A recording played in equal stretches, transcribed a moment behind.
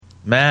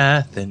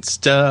Math and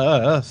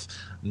stuff.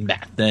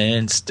 Math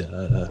and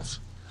stuff.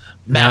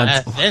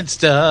 Math and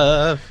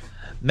stuff.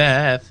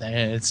 Math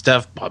and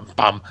stuff. Bum,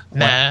 bum.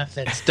 Math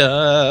and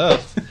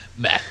stuff.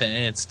 Math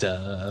and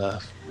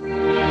stuff.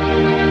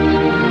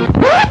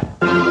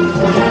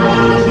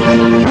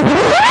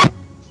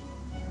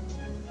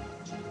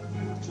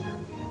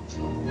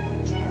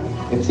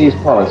 It's these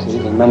policies,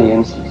 in many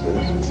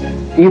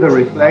instances, either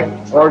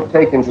reflect or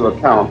take into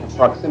account the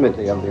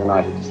proximity of the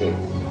United States.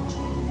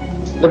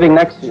 Living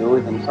next to you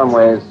is in some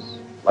ways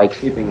like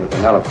sleeping with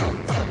an elephant.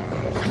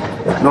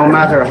 No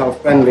matter how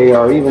friendly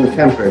or even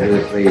tempered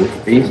is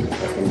the beast,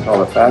 if I can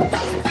call it that,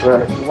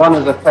 one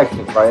is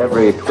affected by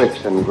every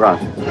twitch and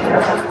grunt.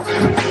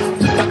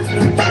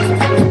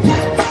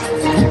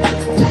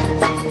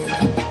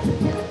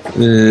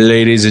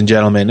 Ladies and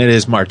gentlemen, it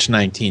is March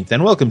 19th,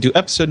 and welcome to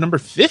episode number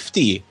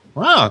 50.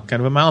 Wow, kind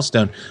of a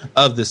milestone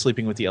of the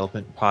Sleeping with the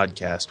Elephant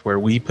podcast, where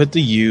we put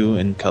the U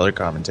in color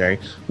commentary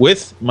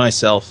with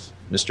myself,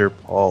 Mr.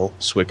 Paul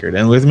Swickard.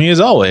 And with me,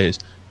 as always,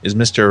 is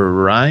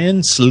Mr.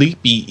 Ryan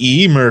Sleepy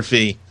E.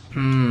 Murphy.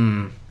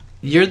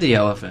 You're the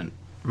elephant,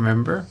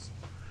 remember?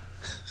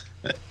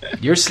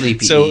 You're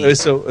Sleepy E.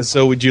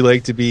 So would you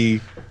like to be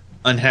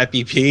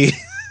Unhappy P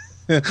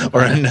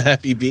or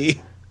Unhappy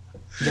B?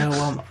 No,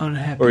 I'm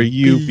Unhappy Or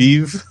you B.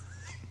 Beeve?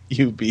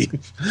 You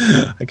Beeve.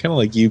 I kind of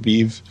like you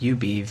Beeve. You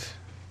Beeve.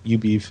 You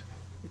Beeve.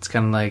 It's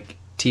kind of like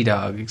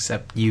T-Dog,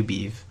 except you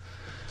Beeve.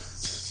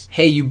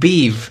 Hey, you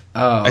Beeve.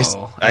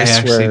 Oh, I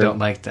actually don't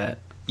like that.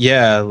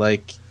 Yeah,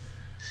 like,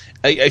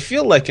 I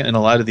feel like in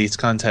a lot of these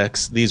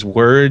contexts, these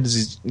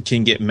words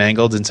can get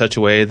mangled in such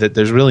a way that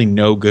there's really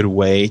no good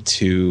way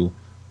to,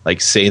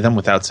 like, say them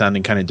without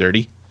sounding kind of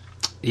dirty.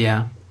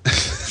 Yeah.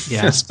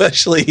 Yeah.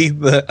 Especially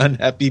the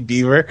Unhappy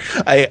Beaver.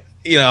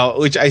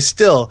 Which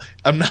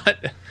I'm not...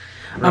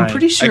 I'm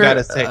pretty sure. I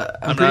gotta say,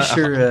 I'm not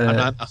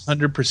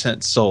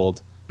 100%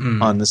 sold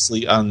on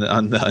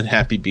the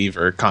Unhappy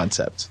Beaver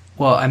concept.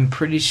 Well, I'm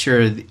pretty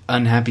sure the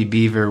Unhappy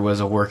Beaver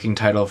was a working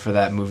title for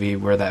that movie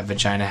where that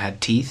vagina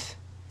had teeth.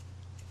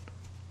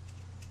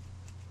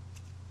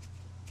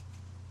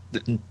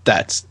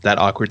 That's that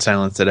awkward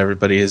silence that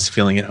everybody is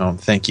feeling at home.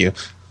 Thank you.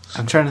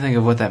 I'm trying to think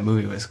of what that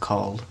movie was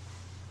called.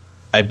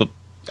 I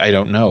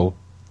don't know.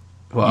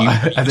 Well,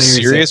 are you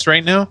serious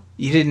right now?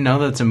 You didn't know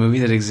that's a movie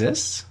that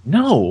exists?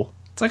 No.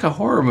 It's like a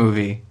horror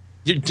movie.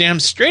 You're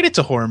damn straight it's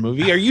a horror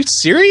movie. Are you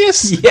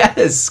serious?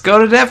 Yes.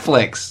 Go to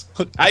Netflix.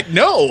 I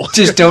know.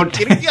 Just don't.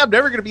 I'm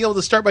never going to be able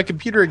to start my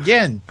computer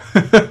again.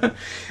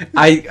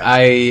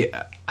 I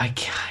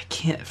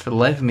can't for the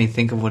life of me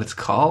think of what it's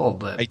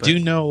called. I do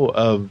know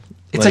of...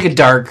 It's like a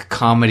dark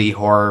comedy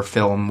horror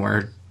film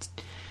where...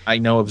 I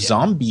know of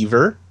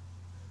Zombiever.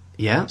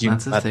 Yeah,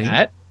 that's a thing.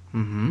 That?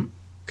 Mm-hmm.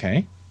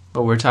 Okay.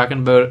 But we're talking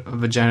about a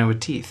vagina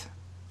with teeth.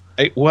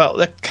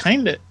 That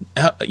kind of...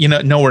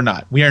 no, we're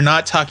not. We are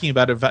not talking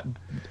about...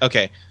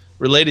 Okay.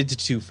 Related to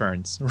Two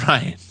Ferns.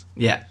 Ryan.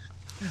 Yeah.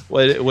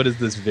 What is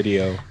this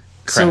video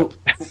crap? So,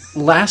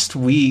 last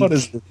week... What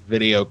is this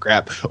video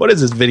crap? What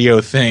is this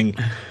video thing?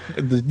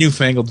 The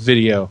newfangled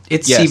video.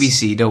 It's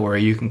CBC. Don't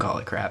worry. You can call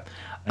it crap.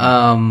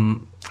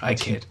 I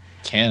kid.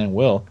 Can and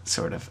will.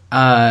 Sort of.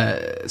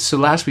 So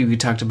last week we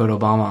talked about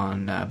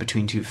Obama on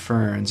Between Two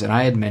Ferns, and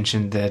I had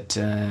mentioned that,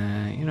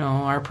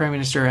 our Prime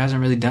Minister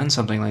hasn't really done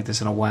something like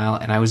this in a while,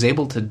 and I was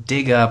able to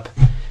dig up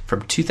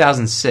from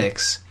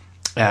 2006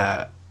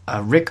 a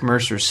Rick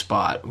Mercer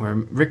spot, where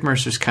Rick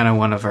Mercer's kind of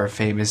one of our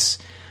famous...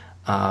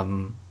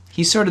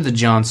 he's sort of the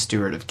Jon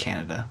Stewart of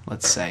Canada,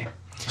 let's say.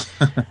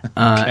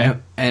 Okay.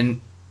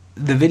 And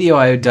the video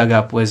I dug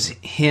up was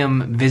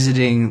him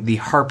visiting the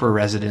Harper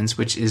residence,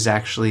 which is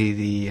actually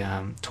the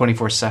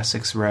 24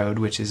 Sussex Road,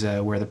 which is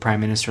where the Prime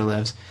Minister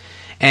lives.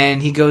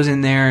 And he goes in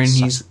there and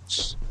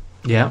he's...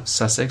 Yeah,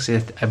 Sussex.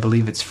 I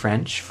believe it's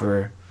French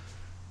for...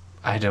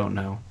 I don't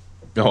know.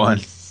 Go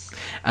on.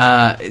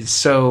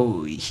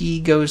 So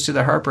he goes to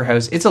the Harper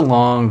house. It's a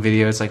long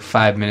video. It's like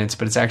 5 minutes,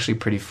 but it's actually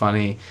pretty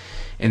funny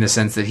in the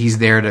sense that he's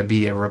there to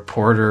be a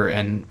reporter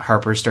and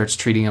Harper starts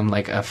treating him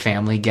like a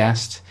family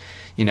guest.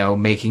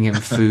 Making him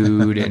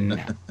food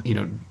and,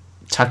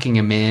 tucking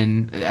him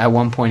in. At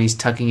one point, he's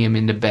tucking him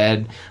into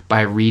bed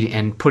by reading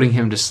and putting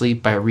him to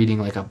sleep by reading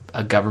like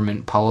a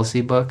government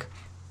policy book.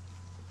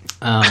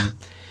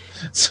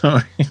 So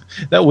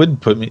that would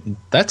put me.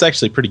 That's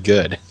actually pretty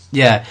good.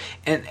 Yeah,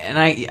 and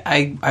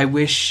I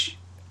wish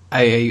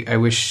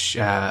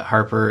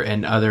Harper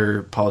and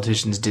other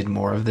politicians did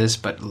more of this,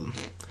 but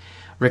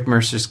Rick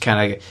Mercer's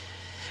kind of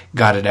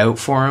got it out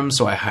for him,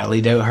 so I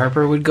highly doubt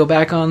Harper would go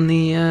back on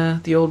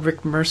the old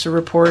Rick Mercer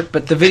report.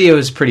 But the video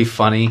is pretty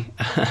funny,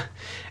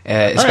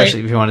 especially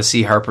if you want to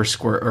see Harper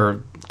squirt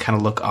or kind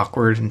of look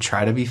awkward and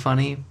try to be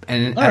funny.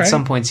 And at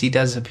some points, he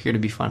does appear to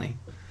be funny.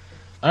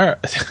 All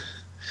right,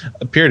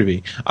 appear to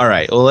be. All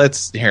right. Well,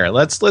 let's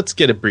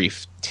get a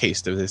brief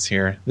taste of this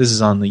here. This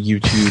is on the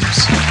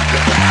YouTubes.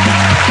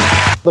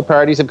 The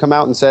parties have come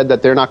out and said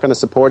that they're not going to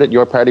support it.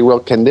 Your party will.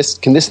 Can this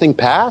thing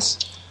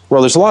pass?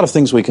 Well, there's a lot of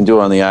things we can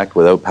do on the act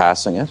without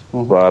passing it,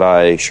 but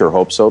I sure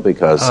hope so,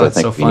 because I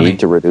think we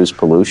need to reduce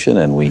pollution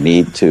and we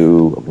need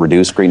to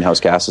reduce greenhouse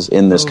gases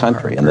in this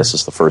country, and this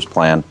is the first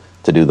plan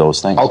to do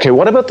those things. Okay,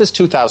 what about this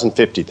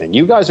 2050 thing?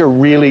 You guys are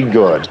really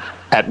good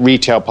at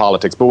retail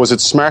politics, but was it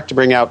smart to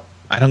bring out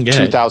I don't get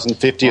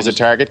 2050 as a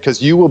target?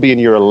 Because you will be in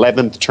your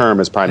 11th term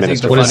as Prime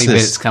Minister. I think the funny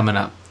bit's coming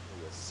up.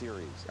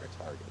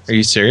 Are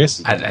you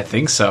serious? I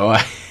think so.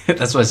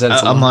 That's what I said.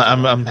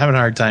 I'm having a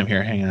hard time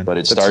here. Hang on. But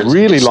it starts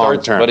really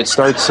long term. But it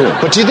starts soon.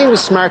 But do you think it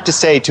was smart to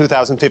say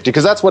 2050?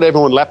 Because that's what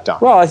everyone leapt on.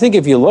 Well, I think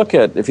if you look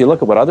at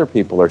what other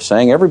people are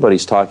saying,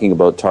 everybody's talking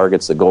about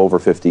targets that go over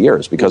 50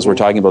 years, because we're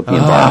talking about the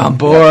environment. I'm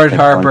bored,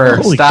 Harper.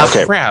 Holy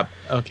Stop. crap.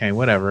 Okay,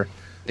 whatever.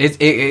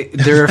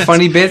 There are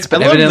funny bits,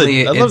 but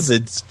evidently I love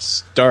the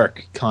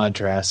stark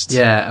contrast.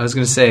 Yeah, I was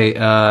going to say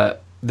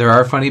there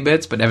are funny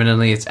bits, but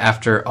evidently it's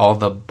after all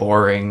the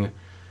boring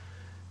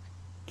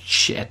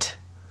shit.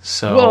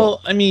 So,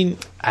 well, I mean,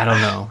 I don't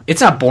know.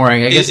 It's not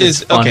boring. I guess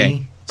it's funny.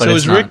 Okay. But so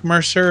it's is not. Rick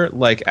Mercer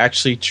like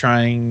actually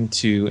trying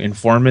to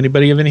inform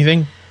anybody of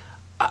anything?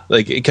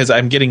 Like, because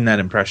I'm getting that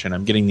impression.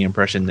 I'm getting the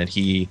impression that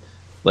he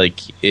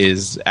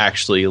is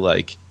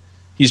actually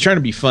he's trying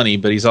to be funny,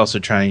 but he's also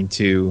trying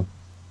to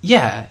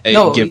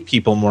give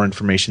people more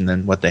information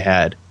than what they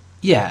had.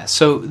 Yeah,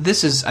 so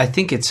this is, I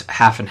think it's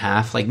half and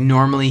half. Like,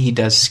 normally he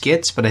does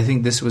skits, but I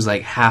think this was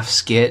like half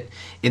skit.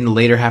 In the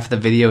later half of the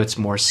video, it's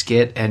more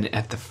skit, and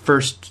at the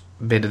first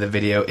bit of the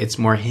video, it's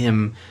more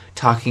him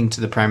talking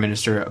to the Prime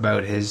Minister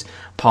about his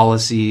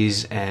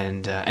policies,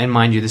 and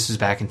mind you, this was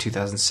back in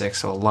 2006,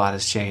 so a lot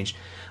has changed.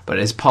 But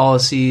his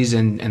policies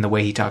and the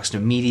way he talks to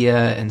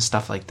media and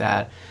stuff like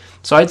that.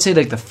 So I'd say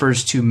like the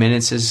first 2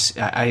 minutes is,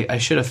 I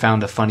should have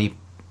found a funny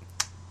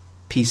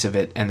piece of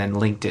it and then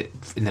linked it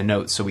in the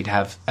notes so we'd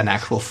have an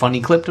actual funny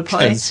clip to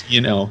play. It's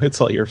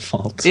all your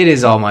fault. It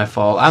is all my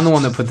fault. I'm the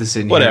one that put this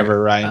in Whatever,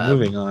 here. Ryan.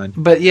 Moving on.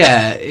 But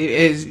yeah,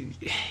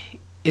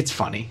 it's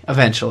funny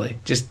eventually.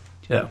 Just,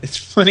 It's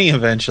funny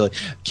eventually.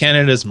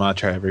 Canada's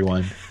mantra,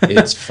 everyone.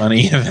 It's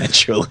funny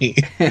eventually.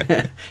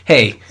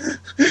 Hey.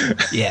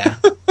 Yeah.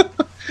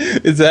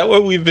 Is that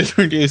what we've been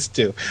reduced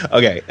to?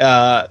 Okay.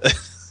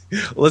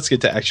 Let's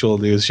get to actual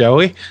news, shall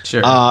we?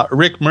 Sure.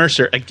 Rick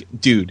Mercer,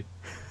 dude.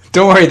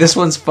 Don't worry, this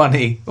one's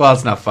funny. Well,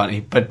 it's not funny,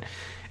 but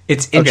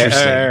it's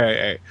interesting. Okay, all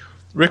right.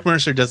 Rick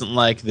Mercer doesn't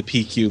like the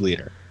PQ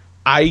leader.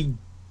 I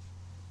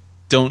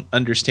don't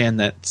understand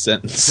that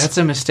sentence. That's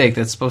a mistake.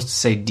 That's supposed to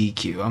say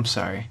DQ. I'm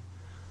sorry.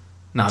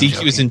 No,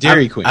 DQ is in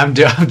Dairy Queen. I'm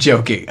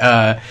joking.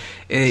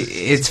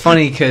 It's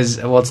funny because,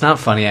 well, it's not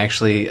funny,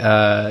 actually.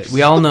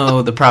 We all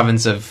know the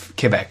province of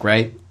Quebec,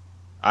 right?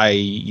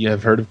 You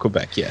have heard of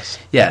Quebec, yes.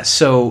 Yeah,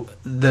 so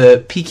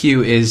the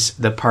PQ is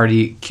the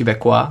Parti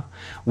Québécois,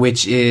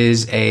 which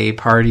is a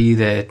party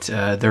that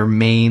their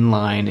main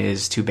line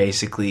is to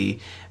basically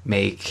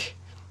make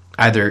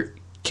either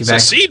Quebec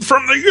secede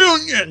from the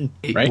Union,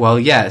 right? Well,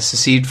 yeah,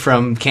 secede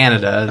from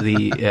Canada.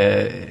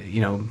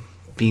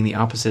 Being the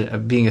opposite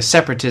of being a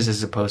separatist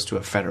as opposed to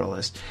a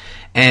federalist,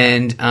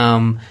 and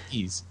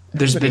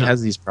Everybody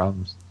has these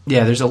problems.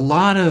 Yeah, there's a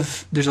lot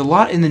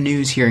in the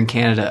news here in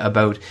Canada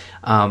about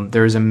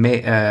there's an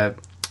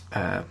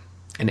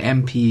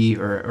MP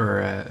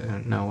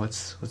or no,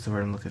 what's the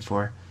word I'm looking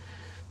for?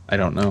 I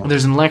don't know.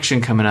 There's an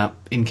election coming up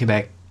in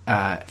Quebec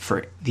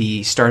for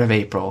the start of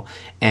April,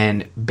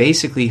 and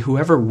basically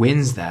whoever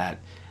wins that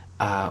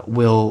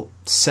will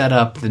set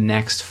up the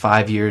next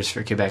 5 years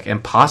for Quebec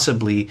and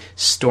possibly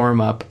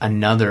storm up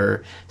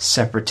another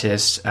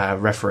separatist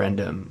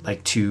referendum,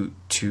 like to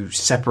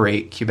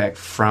separate Quebec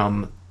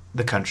from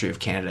the country of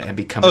Canada and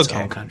become its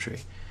own country.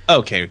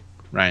 Okay,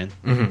 Ryan,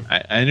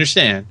 I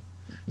understand.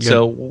 Good.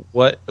 So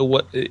what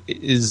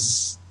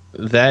is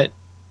that?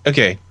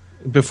 Okay.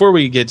 Before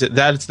we get to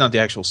that, it's not the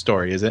actual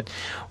story, is it?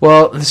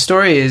 Well, the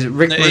story is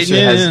Rick Mercer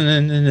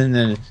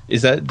has...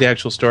 Is that the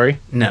actual story?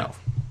 No.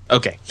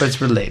 Okay. But it's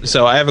related.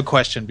 So I have a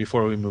question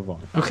before we move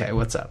on. Okay,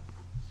 what's up?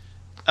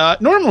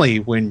 Normally,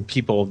 when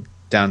people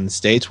down in the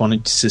States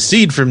want to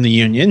secede from the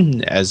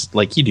Union, as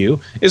like you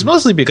do, it's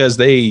mostly because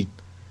they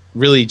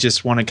really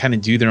just want to kind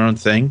of do their own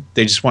thing.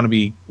 They just want to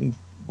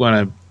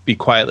be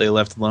quietly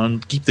left alone,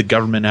 keep the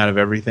government out of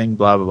everything,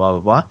 blah, blah, blah,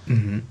 blah, blah.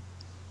 Mm-hmm.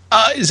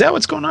 Is that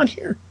what's going on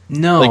here?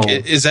 No. Like,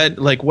 is that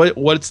like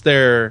what's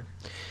their?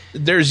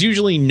 There's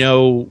usually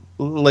no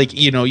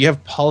you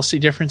have policy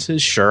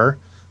differences, sure,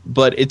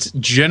 but it's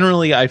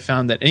generally I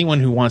found that anyone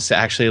who wants to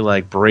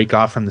actually break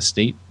off from the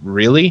state,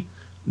 really,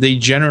 they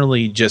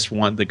generally just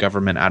want the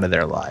government out of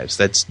their lives.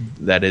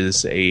 That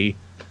is a,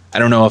 I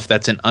don't know if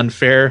that's an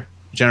unfair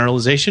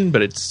generalization,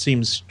 but it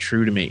seems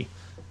true to me.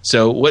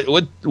 So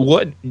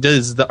what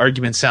does the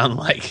argument sound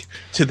like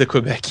to the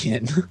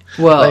Quebecian?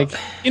 Well,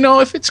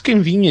 if it's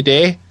convenient,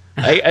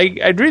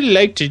 I'd really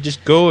like to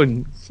just go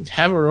and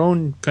have our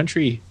own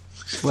country.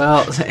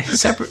 Well,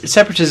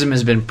 separatism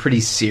has been pretty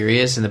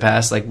serious in the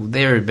past. Like,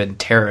 there have been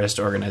terrorist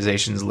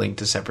organizations linked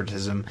to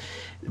separatism,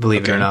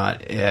 believe it or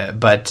not.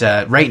 But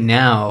right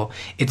now,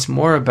 it's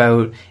more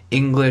about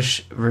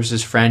English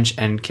versus French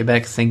and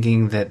Quebec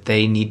thinking that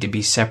they need to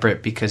be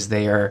separate because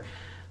they are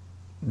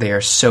they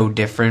are so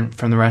different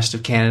from the rest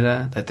of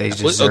Canada that they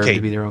deserve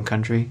to be their own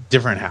country.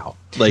 Different how?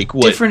 Like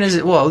what? Different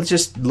is, well,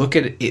 just look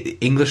at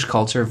English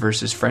culture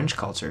versus French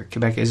culture.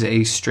 Quebec is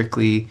a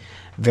strictly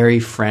very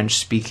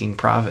French-speaking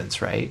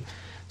province, right?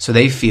 So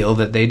they feel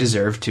that they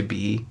deserve to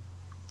be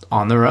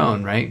on their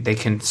own, right? They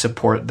can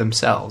support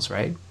themselves,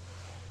 right?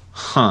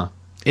 Huh.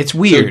 It's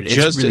weird.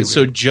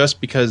 So just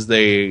because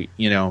they,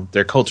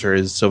 their culture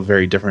is so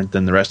very different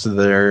than the rest of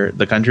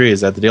the country,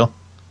 is that the deal?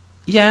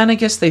 Yeah, and I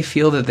guess they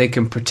feel that they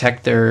can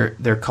protect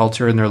their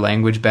culture and their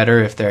language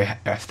better if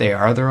they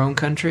are their own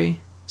country.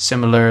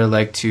 Similar,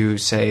 like to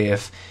say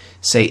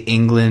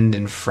England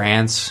and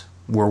France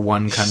were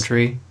one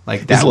country,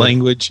 like that.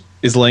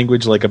 Is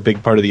language like a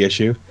big part of the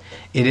issue?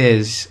 It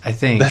is, I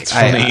think. That's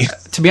funny.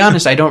 To be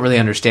honest, I don't really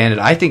understand it.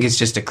 I think it's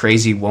just a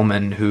crazy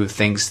woman who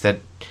thinks that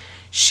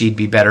she'd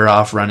be better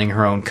off running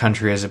her own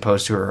country as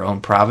opposed to her own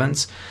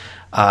province.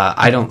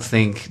 I don't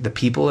think the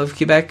people of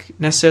Quebec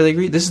necessarily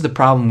agree. This is the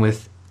problem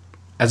with,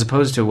 as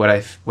opposed to what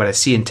I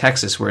see in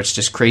Texas, where it's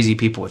just crazy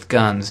people with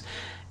guns.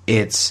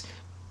 It's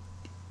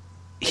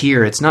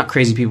not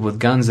crazy people with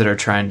guns that are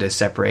trying to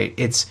separate.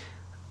 It's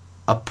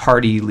a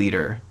party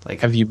leader. Like,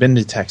 have you been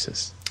to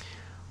Texas?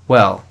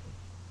 Well,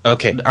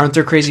 okay. Aren't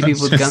there crazy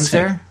people with guns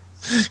there?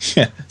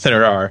 Yeah,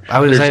 there are.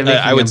 I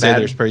would say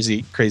there's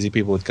crazy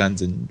people with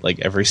guns in like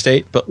every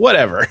state, but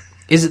whatever.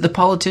 Is it the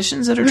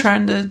politicians that are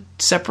trying to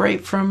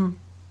separate from,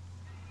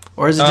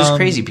 or is it just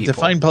crazy people?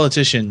 Define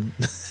politician.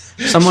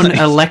 Someone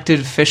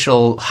elected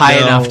official high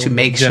enough to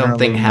make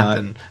something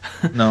happen.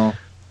 No.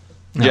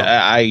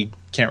 Yeah, I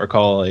can't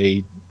recall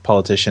a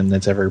politician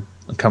that's ever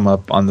come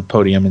up on the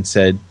podium and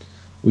said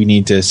we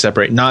need to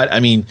separate.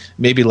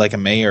 Maybe like a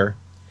mayor.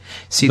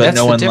 See, but that's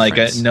no the one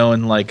difference. No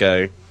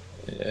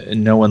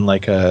one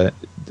like a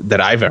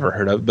that I've ever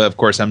heard of. But of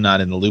course, I'm not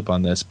in the loop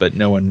on this. But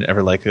no one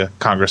ever like a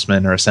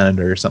congressman or a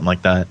senator or something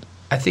like that.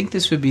 I think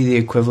this would be the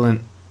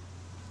equivalent.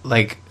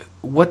 Like,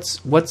 what's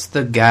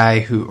the guy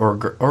who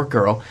or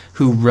girl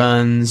who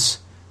runs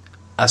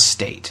a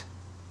state?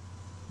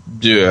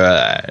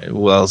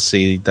 Well,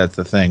 see, that's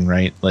the thing,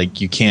 right?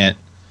 Like, you can't.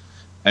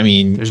 I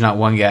mean, there's not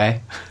one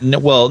guy.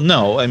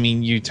 No. I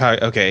mean, you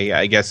talk. Okay,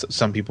 I guess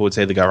some people would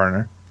say the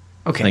governor.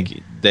 Okay,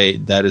 like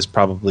that is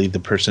probably the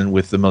person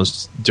with the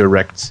most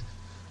direct,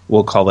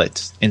 we'll call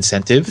it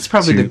incentive. It's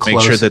probably to the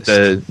closest.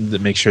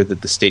 make sure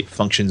that the state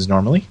functions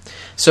normally.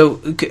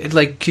 So,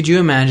 like, could you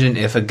imagine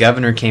if a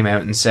governor came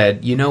out and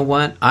said, "You know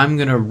what? I'm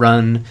going to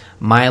run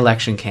my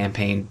election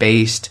campaign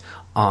based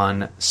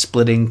on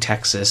splitting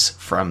Texas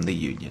from the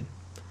Union."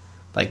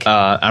 Like,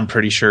 I'm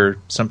pretty sure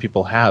some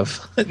people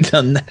have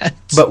done that.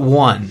 But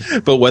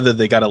whether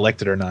they got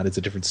elected or not is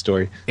a different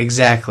story.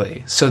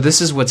 Exactly. So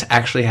this is what's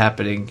actually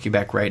happening in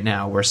Quebec right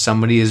now, where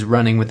somebody is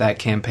running with that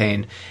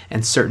campaign,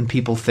 and certain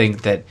people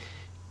think that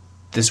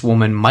this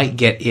woman might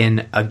get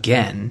in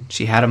again.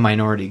 She had a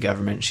minority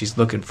government. She's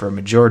looking for a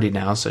majority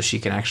now so she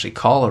can actually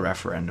call a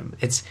referendum.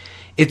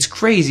 It's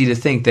crazy to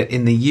think that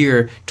in the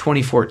year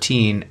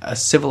 2014, a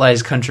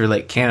civilized country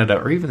like Canada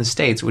or even the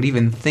States would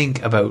even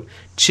think about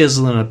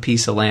chiseling a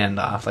piece of land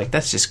off. Like,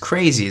 that's just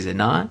crazy, is it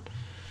not?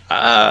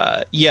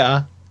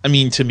 Yeah. I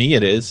mean, to me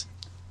it is.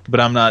 But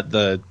I'm not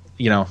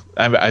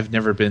I've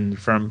never been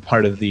from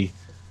part of the,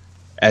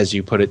 as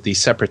you put it, the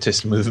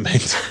separatist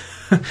movement.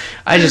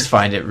 I just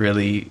find it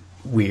really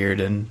weird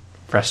and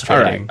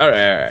frustrating. All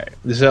right.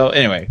 So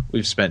anyway,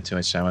 we've spent too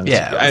much time on this.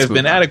 Yeah, I've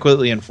been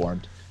adequately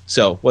informed.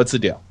 So what's the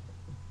deal?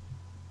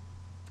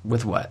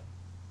 With what?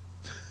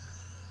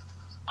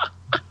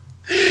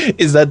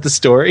 Is that the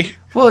story?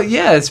 Well,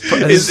 yeah, it's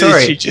the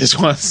story. She just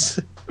wants...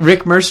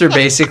 Rick Mercer,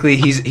 basically,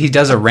 he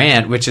does a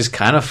rant, which is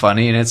kind of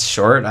funny, and it's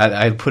short.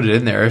 I'd put it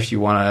in there if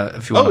you want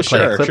to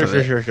play a clip of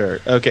it. Sure.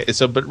 Okay,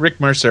 but Rick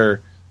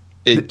Mercer,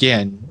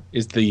 again,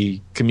 is the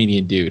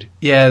comedian dude.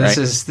 Yeah, this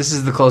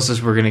is the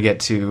closest we're going to get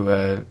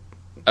to...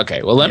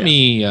 okay, well, let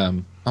me...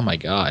 oh, my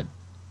God.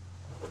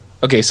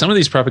 Okay, some of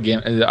these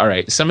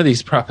propaganda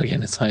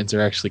signs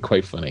are actually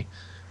quite funny.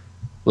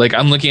 Like,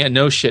 I'm looking at,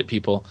 no shit,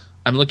 people.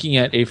 I'm looking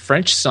at a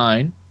French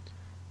sign.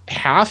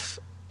 Half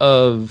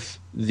of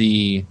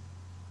the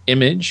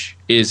image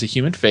is a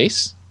human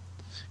face,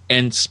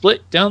 and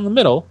split down the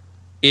middle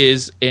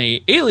is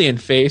an alien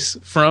face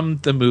from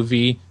the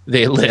movie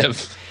They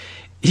Live.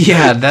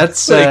 Yeah,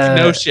 that's... like,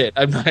 no shit.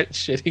 I'm not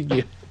shitting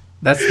you.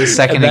 That's the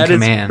second in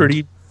command. That is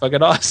pretty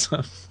fucking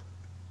awesome.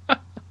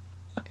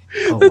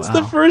 Oh, that's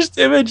the first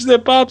image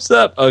that pops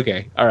up.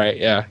 Okay, all right,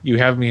 yeah, you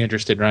have me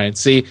interested, Ryan.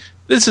 See,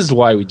 this is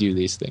why we do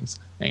these things.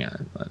 Hang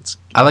on,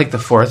 I like the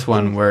fourth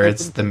one where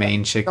it's the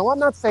main chick. Now, I'm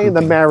not saying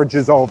the marriage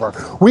is over.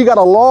 We got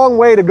a long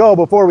way to go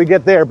before we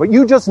get there, but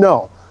you just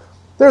know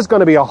there's going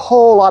to be a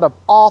whole lot of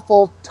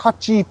awful,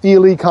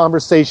 touchy-feely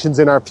conversations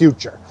in our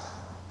future.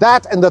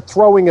 That and the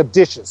throwing of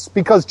dishes.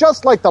 Because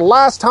just like the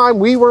last time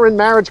we were in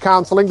marriage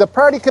counseling, the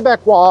Parti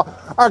Québécois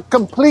are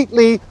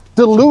completely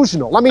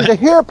delusional. I mean, to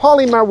hear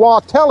Pauline Marois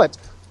tell it,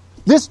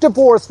 this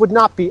divorce would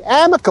not be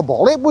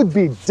amicable. It would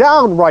be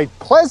downright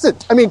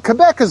pleasant. I mean,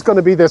 Quebec is going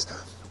to be this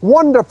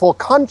wonderful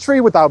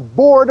country without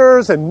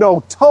borders and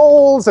no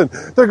tolls, and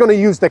they're going to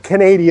use the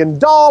Canadian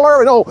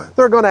dollar, and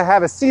they're going to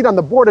have a seat on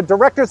the board of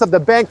directors of the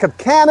Bank of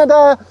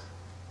Canada.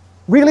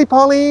 Really,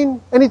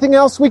 Pauline? Anything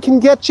else we can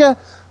get you?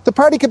 The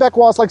Parti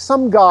Québécois is like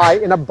some guy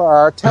in a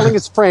bar telling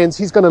his friends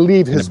he's going to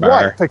leave his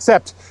wife,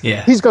 except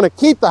he's going to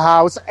keep the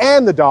house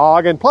and the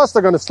dog, and plus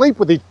they're going to sleep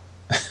with each.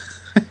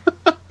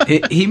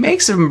 He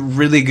makes some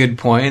really good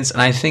points, and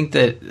I think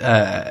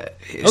that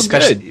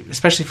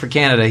especially for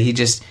Canada,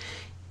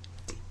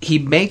 he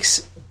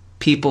makes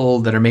people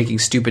that are making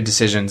stupid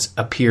decisions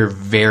appear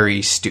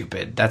very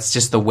stupid. That's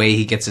just the way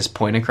he gets his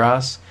point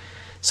across.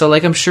 So,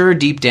 like, I'm sure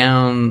deep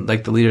down,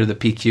 like, the leader of the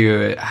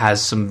PQ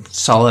has some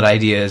solid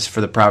ideas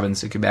for the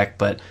province of Quebec,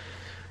 but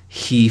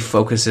he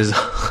focuses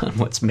on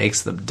what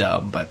makes them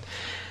dumb. But,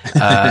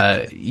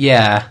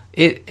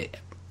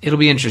 it'll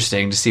be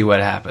interesting to see what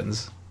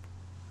happens.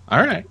 All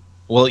right.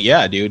 Well,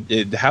 yeah,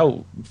 dude.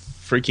 How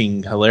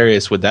freaking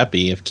hilarious would that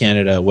be if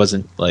Canada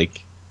wasn't,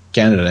 like,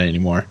 Canada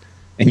anymore?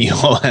 And you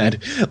all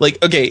had,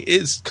 like,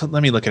 okay,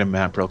 let me look at a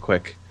map real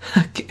quick.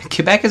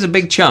 Quebec is a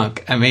big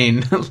chunk. I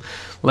mean...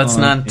 Let's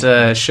not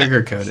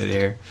sugarcoat it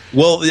here.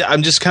 Well,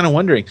 I'm just kind of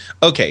wondering.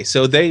 Okay,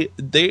 so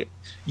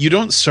you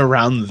don't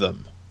surround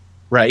them,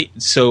 right?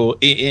 So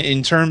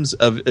in terms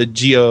of a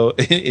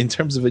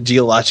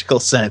geological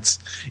sense,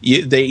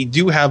 they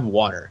do have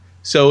water.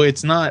 So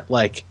it's not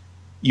like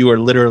you are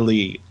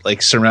literally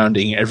like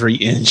surrounding every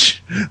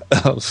inch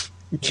of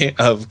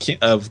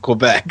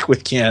Quebec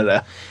with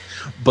Canada.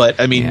 But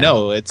I mean,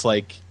 no, it's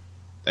like,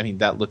 I mean,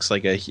 that looks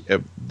like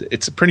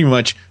it's pretty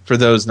much, for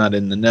those not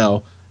in the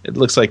know, it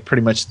looks like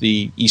pretty much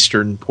the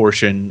eastern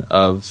portion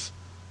of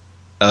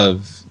the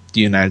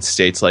United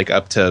States, like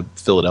up to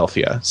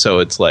Philadelphia. So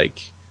it's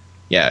like,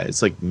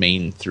 it's like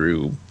Maine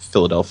through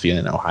Philadelphia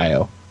and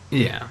Ohio.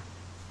 Yeah,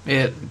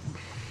 I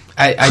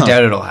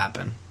doubt it'll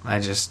happen.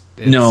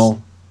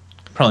 No,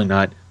 probably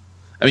not.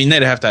 I mean,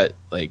 they'd have to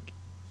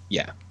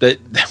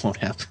that won't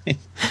happen.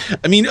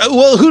 I mean,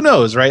 well, who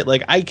knows, right?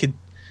 Like, I could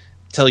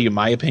tell you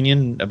my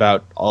opinion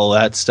about all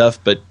that stuff,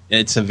 but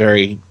it's a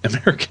very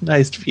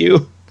Americanized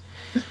view.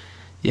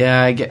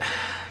 Yeah, I get,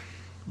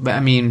 but I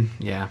mean,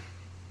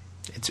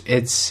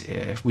 it's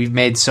we've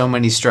made so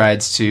many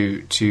strides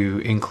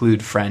to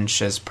include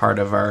French as part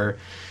of our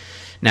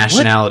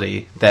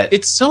nationality that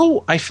it's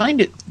so. I find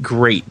it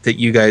great that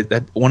you guys,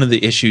 that one of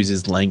the issues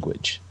is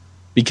language,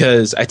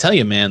 because I tell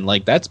you, man,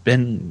 like, that's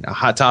been a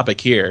hot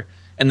topic here,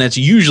 and that's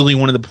usually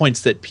one of the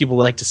points that people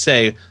like to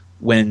say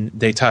when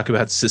they talk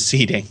about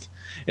seceding.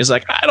 It's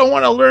like, I don't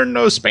want to learn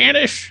no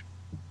Spanish.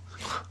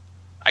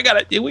 We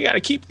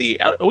gotta keep the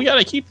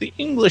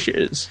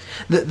Englishes.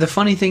 The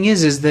funny thing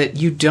is that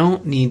you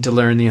don't need to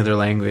learn the other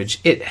language.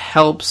 It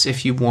helps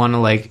if you want to,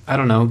 like, I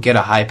don't know, get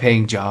a high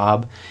paying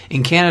job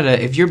in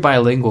Canada. If you're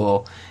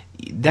bilingual,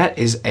 that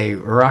is a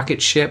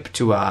rocket ship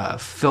to a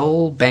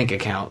full bank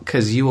account,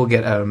 because you will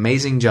get an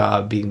amazing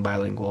job being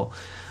bilingual.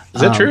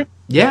 Is that true?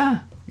 Yeah.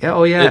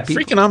 Oh yeah.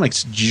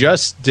 Freakonomics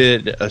just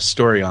did a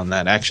story on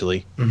that,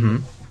 actually. Mm-hmm.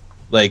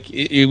 Like,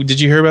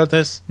 did you hear about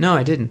this? No,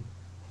 I didn't.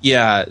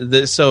 Yeah,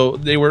 so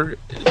they were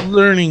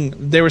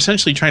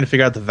essentially trying to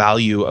figure out the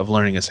value of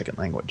learning a second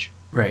language.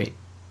 Right.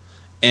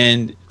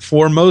 And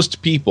for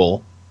most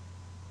people,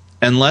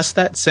 unless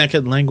that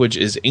second language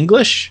is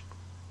English,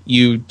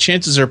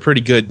 chances are pretty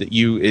good that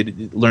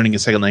learning a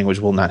second language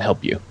will not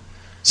help you.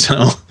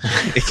 So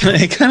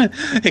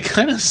it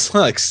kind of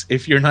sucks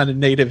if you're not a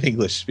native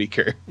English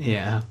speaker.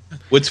 Yeah.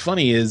 What's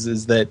funny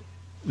is that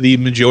the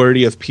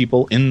majority of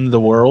people in the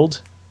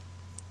world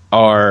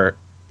are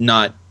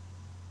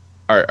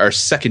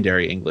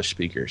secondary English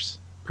speakers.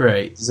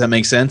 Right. Does that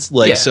make sense?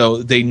 Like,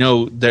 so they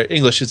know their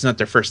English is not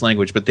their first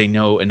language, but they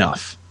know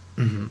enough.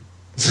 Mm-hmm.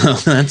 So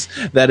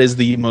that is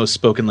the most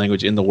spoken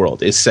language in the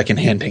world, is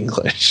secondhand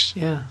English.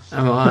 Yeah.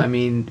 Well, I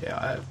mean,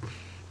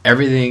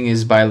 everything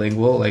is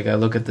bilingual. Like, I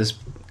look at this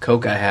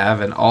Coke I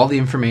have, and all the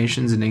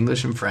information's in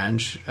English and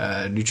French.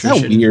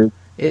 Nutrition. That's weird.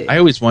 I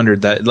always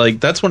wondered that. Like,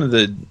 that's one of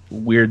the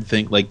weird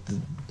things. Like,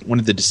 one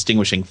of the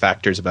distinguishing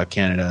factors about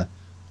Canada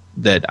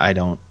that I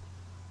don't.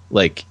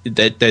 Like,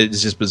 that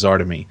is just bizarre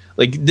to me.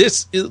 Like,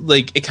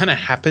 it kind of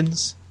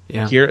happens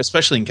here,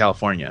 especially in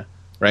California,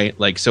 right?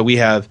 Like, so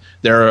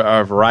there are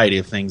a variety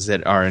of things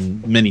that are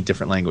in many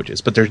different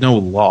languages, but there's no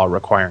law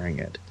requiring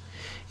it.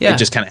 Yeah. It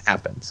just kind of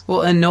happens.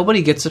 Well, and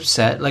nobody gets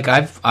upset. Like,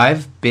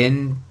 I've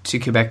been to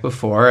Quebec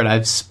before, and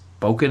I've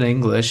spoken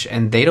English,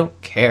 and they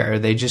don't care.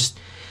 They just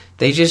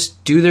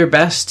do their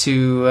best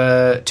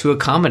to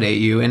accommodate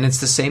you, and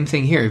it's the same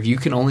thing here. If you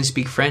can only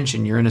speak French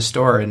and you're in a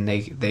store and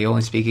they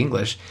only speak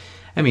English,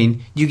 I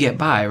mean, you get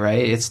by,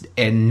 right?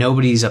 And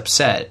nobody's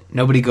upset.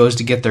 Nobody goes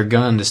to get their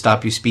gun to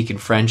stop you speaking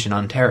French in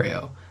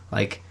Ontario.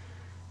 Like,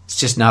 it's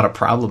just not a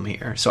problem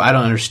here. So I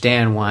don't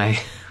understand why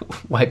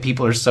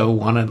people are so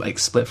want to, like,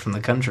 split from the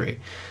country.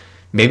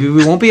 Maybe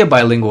we won't be a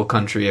bilingual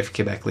country if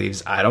Quebec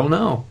leaves. I don't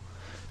know.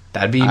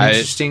 That'd be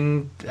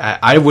interesting.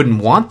 I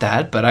wouldn't want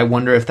that, but I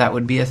wonder if that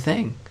would be a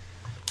thing.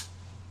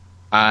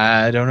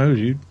 I don't know,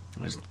 dude.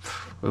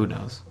 Who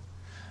knows?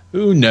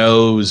 Who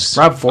knows?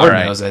 Rob Ford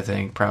knows, I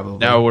think, probably.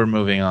 Now we're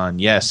moving on.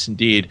 Yes,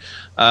 indeed.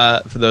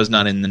 For those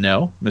not in the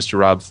know, Mr.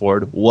 Rob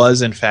Ford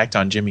was, in fact,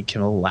 on Jimmy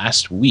Kimmel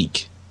last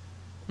week.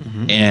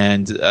 Mm-hmm.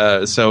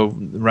 And so,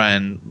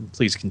 Ryan,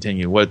 please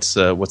continue. What's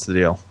the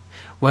deal?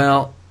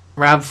 Well,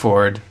 Rob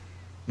Ford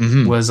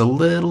was a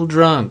little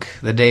drunk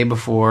the day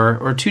before,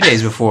 or 2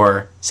 days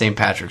before St.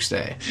 Patrick's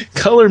Day.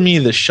 Color me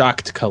the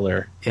shocked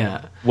color.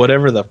 Yeah.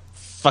 Whatever the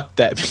fuck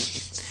that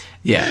means.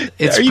 Yeah,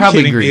 it's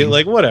probably green. Me?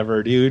 Like,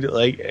 whatever, dude.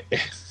 Like,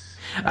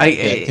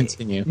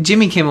 continue.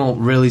 Jimmy Kimmel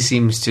really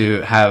seems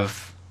to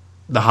have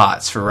the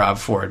hots for Rob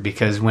Ford,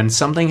 because when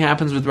something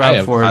happens with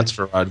Rob Ford, hots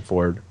for Rob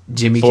Ford.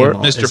 Jimmy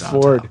Kimmel, Mr. is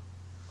Ford, on top.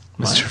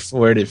 Mr.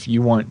 Ford. If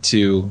you want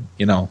to,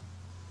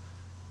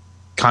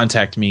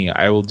 contact me,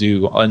 I will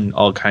do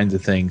all kinds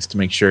of things to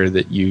make sure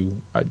that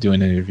you do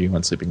an interview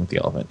on Sleeping with the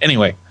Elephant.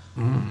 Anyway.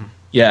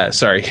 Yeah,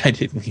 sorry, I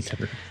didn't mean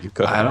to.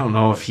 I don't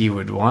know if he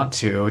would want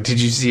to.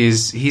 Did you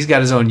see he's got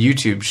his own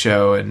YouTube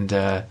show, and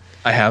I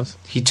have.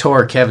 He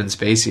tore Kevin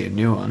Spacey a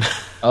new one.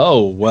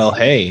 Oh, well,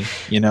 hey,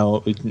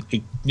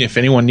 if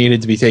anyone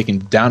needed to be taken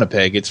down a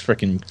peg, it's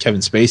frickin' Kevin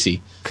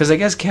Spacey. Because I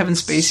guess Kevin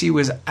Spacey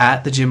was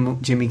at the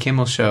Jimmy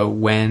Kimmel show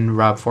when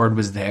Rob Ford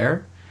was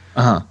there.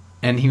 Uh-huh.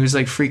 And he was,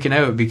 like, freaking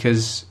out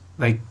because,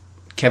 like,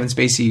 Kevin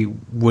Spacey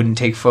wouldn't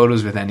take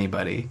photos with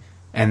anybody.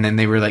 And then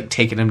they were, like,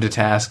 taking him to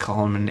task,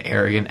 calling him an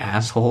arrogant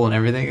asshole and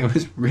everything. It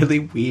was really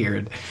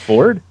weird.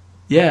 Ford?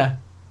 Yeah.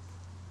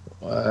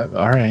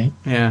 All right.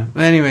 Yeah.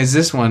 But anyways,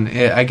 this one,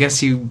 I guess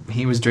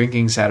he was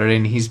drinking Saturday,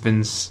 and he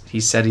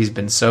said he's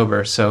been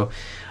sober. So,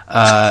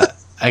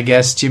 I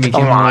guess Jimmy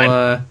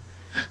Kimmel,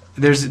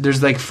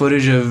 there's like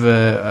footage of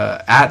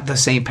at the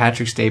St.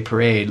 Patrick's Day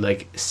parade,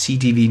 like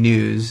CTV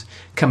News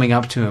coming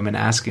up to him and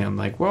asking him,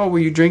 like, "Well, were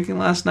you drinking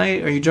last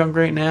night? Are you drunk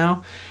right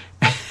now?"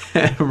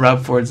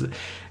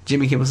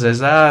 Jimmy Kimmel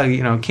says,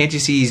 can't you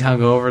see he's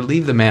hungover?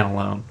 Leave the man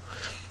alone.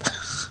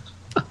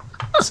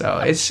 So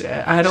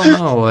I don't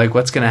know, like,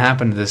 what's going to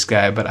happen to this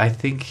guy, but I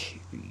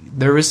think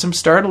there was some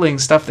startling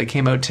stuff that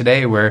came out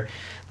today where,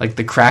 like,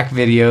 the crack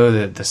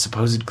video, the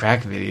supposed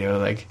crack video,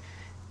 like,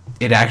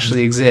 it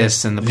actually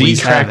exists, and the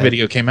police have it. The crack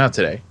video came out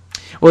today.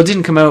 Well, it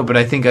didn't come out, but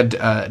I think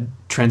a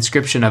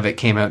transcription of it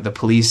came out. The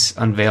police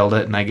unveiled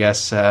it, and I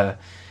guess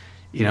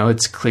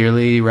it's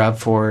clearly Rob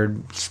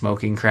Ford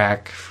smoking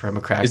crack from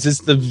a crack. Is this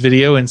the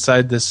video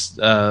inside this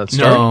story?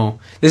 No.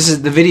 This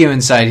is the video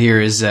inside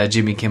here is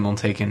Jimmy Kimmel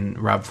taking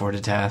Rob Ford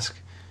to task.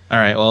 All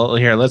right, well,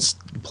 here, let's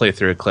play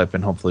through a clip,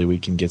 and hopefully we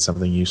can get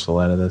something useful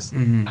out of this.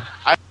 Mm-hmm.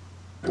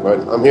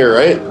 I'm here,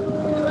 right? No,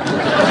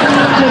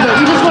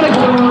 you just want to...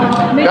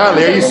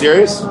 Godly, are you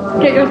serious?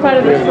 Get your side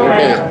of the story.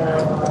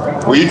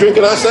 Okay. Were you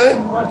drinking last night?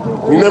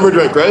 You never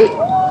drink, right?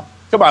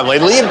 Come on,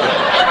 lady, leave.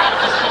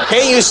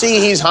 Can't you see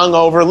he's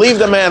hungover? Leave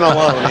the man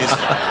alone.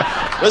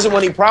 Listen,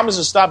 when he promised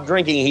to stop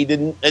drinking, he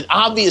didn't. And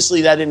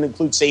obviously, that didn't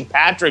include St.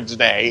 Patrick's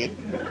Day,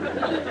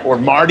 or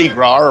Mardi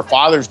Gras, or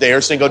Father's Day,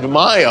 or Cinco de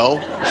Mayo.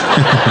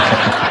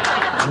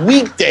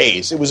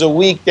 Weekdays. It was a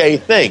weekday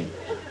thing.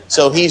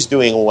 So he's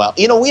doing well.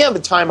 We have a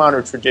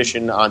time-honored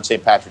tradition on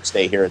St. Patrick's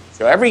Day here at the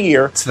show every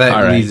year. So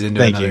that leads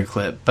into another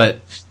clip. But,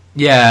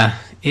 yeah.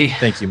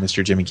 Thank you,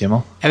 Mr. Jimmy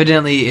Kimmel.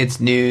 Evidently, it's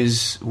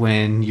news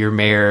when your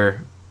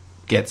mayor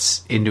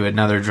gets into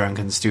another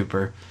drunken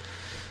stupor.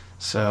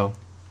 So,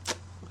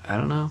 I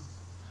don't know.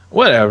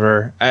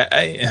 Whatever.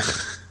 I'm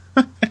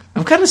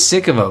kind of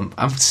sick of him.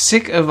 I'm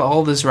sick of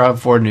all this Rob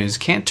Ford news.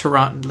 Can't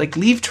Toronto...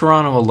 leave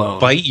Toronto alone.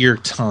 Bite your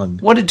tongue.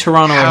 What did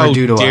Toronto ever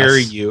do to us? How dare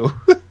you?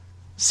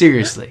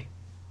 Seriously.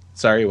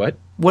 Sorry, what?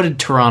 What did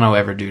Toronto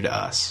ever do to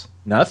us?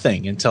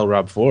 Nothing until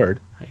Rob Ford.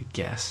 I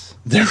guess.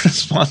 They're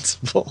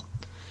responsible.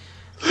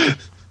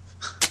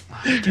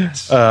 I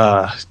guess.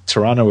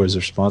 Toronto was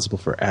responsible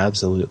for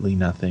absolutely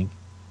nothing.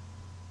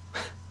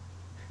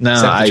 No,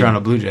 except the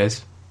Toronto Blue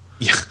Jays.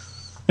 Yeah.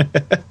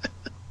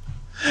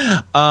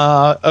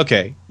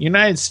 Okay.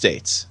 United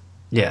States.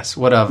 Yes.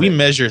 What of we it?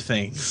 measure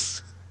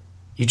things.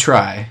 You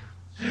try.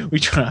 We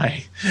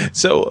try.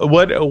 So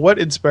what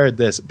inspired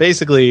this?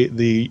 Basically,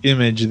 the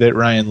image that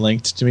Ryan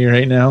linked to me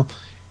right now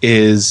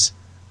is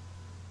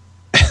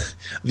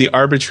the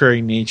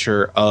arbitrary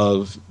nature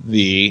of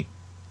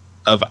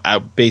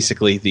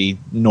basically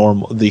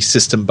the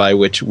system by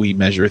which we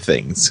measure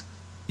things.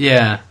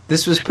 Yeah,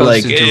 this was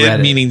posted to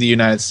Reddit. Meaning the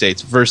United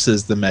States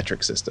versus the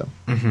metric system.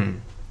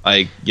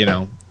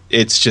 Mm-hmm.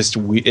 It's just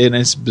and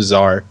it's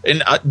bizarre.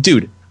 And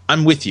dude,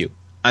 I'm with you.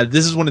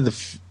 This is one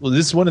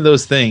of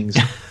those things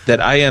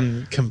that I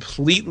am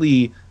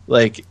completely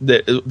like.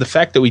 The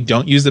fact that we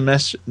don't use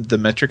the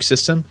metric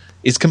system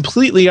is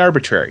completely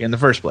arbitrary in the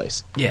first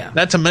place. Yeah.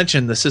 Not to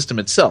mention the system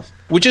itself,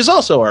 which is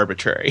also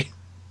arbitrary.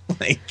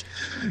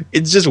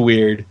 It's just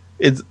weird.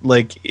 It's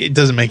like it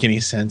doesn't make any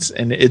sense,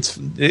 and this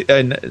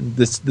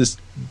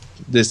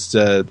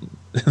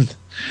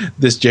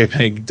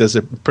JPEG does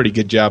a pretty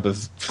good job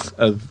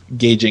of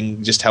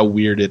gauging just how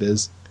weird it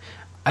is.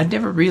 I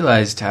never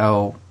realized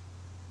how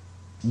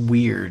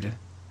weird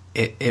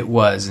it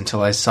was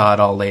until I saw it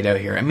all laid out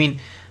here. I mean,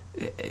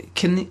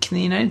 can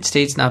the United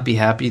States not be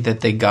happy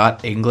that they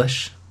got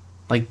English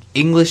Like,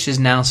 English is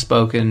now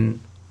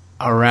spoken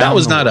around. That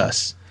was not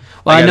us.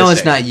 Well, I know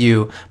it's not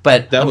you,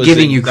 but I'm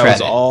giving you credit.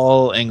 That was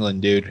all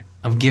England, dude.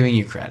 I'm giving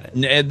you credit.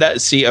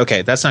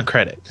 That's not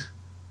credit.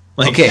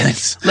 Like, okay,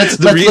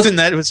 the reason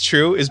that was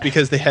true is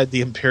because they had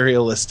the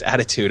imperialist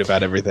attitude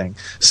about everything.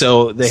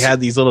 So they had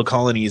these little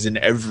colonies in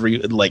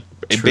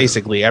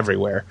basically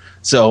everywhere.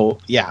 So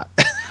yeah.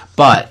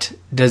 But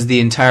does the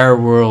entire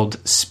world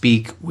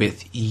speak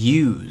with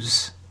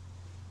U's?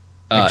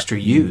 Extra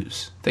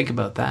U's. Think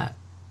about that.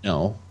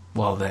 No.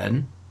 Well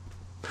then,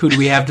 who do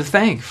we have to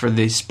thank for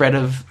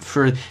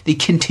the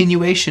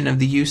continuation of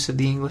the use of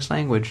the English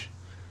language?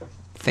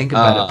 Think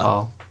about it,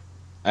 Paul.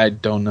 I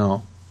don't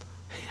know.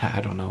 I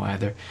don't know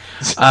either.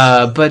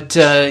 But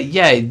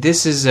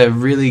this is a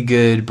really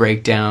good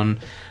breakdown,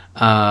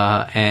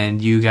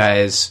 and you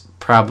guys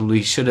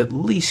probably should at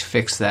least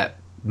fix that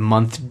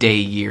month, day,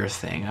 year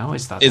thing. I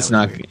always thought it's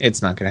not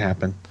going to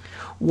happen.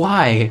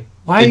 Why?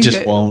 It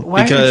just won't,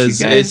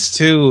 because it's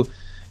too.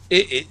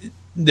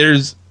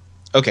 There's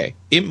okay.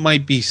 It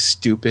might be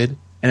stupid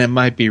and it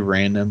might be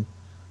random,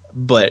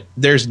 but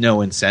there's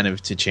no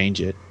incentive to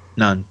change it.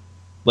 None.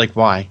 Like,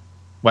 why?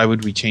 Why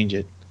would we change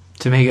it?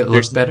 To make it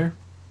look better?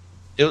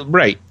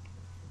 Right.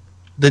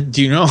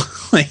 Do you know?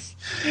 Like,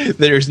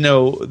 there's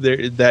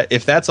that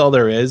if that's all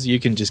there is, you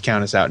can just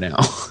count us out now.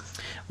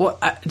 Well,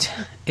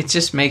 it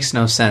just makes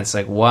no sense.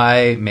 Like,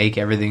 why make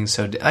everything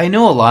so... I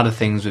know a lot of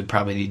things would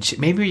probably need...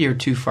 Maybe you're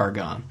too far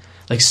gone.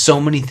 Like, so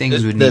many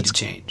things would need to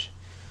change.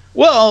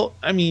 Well,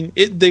 I mean,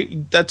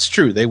 that's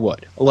true. They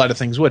would. A lot of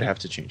things would have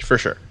to change, for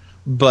sure.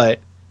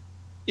 But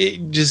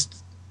it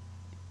just...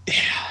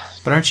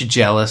 But aren't you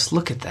jealous?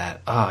 Look at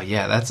that. Oh,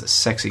 yeah, that's a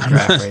sexy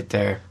graph right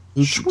there.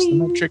 Who keeps the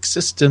metric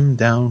system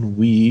down?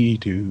 We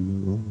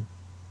do.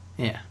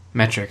 Yeah,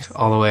 metric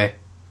all the way.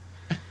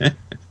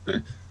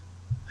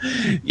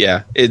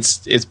 Yeah,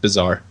 it's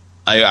bizarre.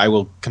 I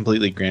will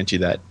completely grant you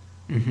that.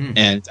 Mm-hmm.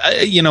 And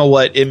you know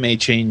what? It may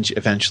change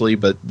eventually,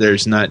 but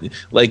there's not...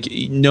 Like,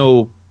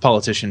 no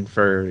politician,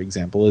 for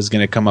example, is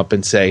going to come up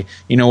and say,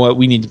 you know what,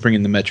 we need to bring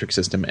in the metric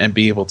system and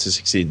be able to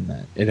succeed in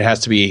that. It has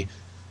to be...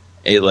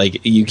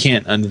 you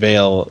can't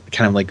unveil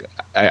kind of like...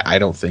 I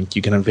don't think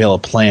you can unveil a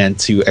plan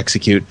to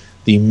execute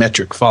the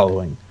metric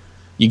following.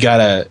 You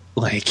gotta,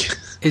 like...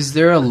 Is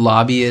there a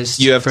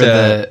lobbyist for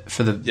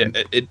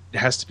the... It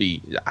has to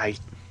be... I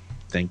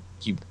think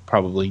you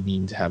probably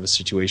need to have a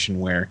situation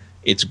where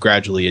it's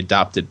gradually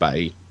adopted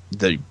by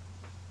the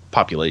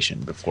population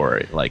before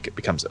it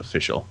becomes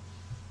official.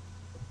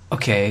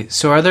 Okay,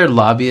 so are there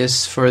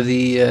lobbyists for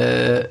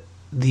the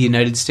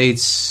United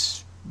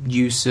States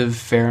use of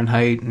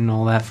Fahrenheit and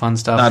all that fun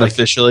stuff? Not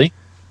officially.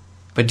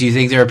 But do you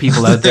think there are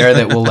people out there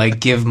that will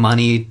give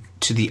money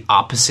to the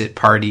opposite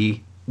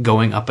party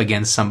going up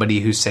against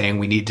somebody who's saying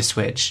we need to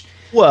switch?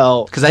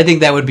 Well, because I think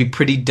that would be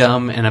pretty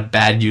dumb and a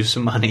bad use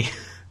of money.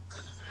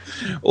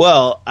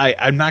 Well,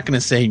 I'm not going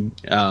to say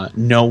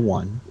no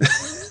one.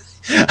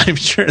 I'm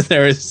sure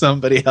there is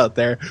somebody out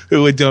there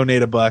who would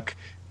donate $1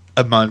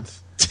 a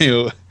month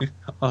to...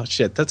 Oh,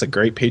 shit, that's a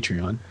great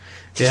Patreon.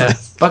 Yeah,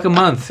 $1 a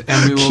month,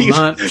 and we will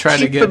not try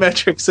to get... the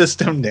metric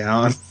system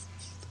down.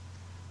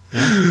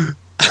 Yeah.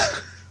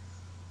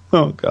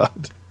 Oh,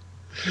 God.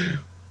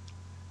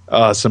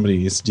 Oh, somebody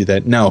needs to do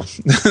that. No.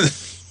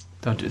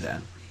 Don't do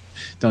that.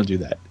 Don't do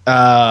that.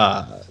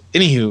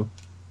 Anywho,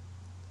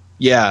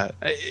 yeah,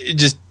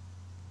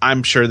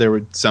 I'm sure there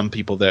were some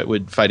people that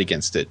would fight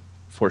against it,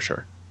 for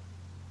sure.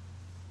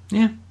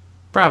 Yeah,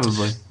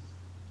 probably.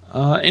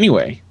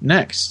 Anyway,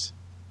 next.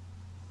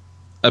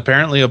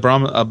 Apparently,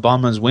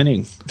 Obama's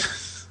winning.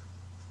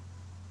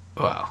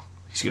 Well,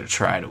 he's going to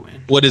try to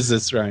win. What is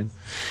this, Ryan?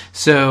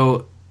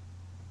 So,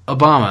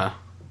 Obama,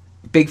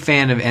 big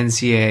fan of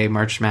NCAA,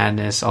 March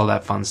Madness, all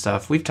that fun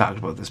stuff. We've talked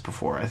about this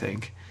before, I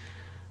think.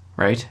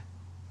 Right?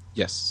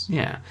 Yes.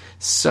 Yeah.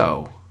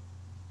 So,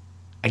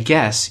 I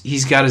guess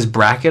he's got his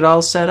bracket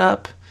all set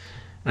up.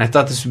 And I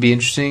thought this would be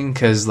interesting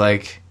because,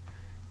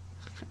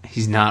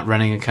 he's not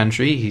running a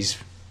country. He's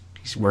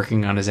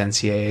working on his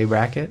NCAA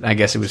bracket. I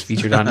guess it was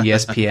featured on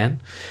ESPN.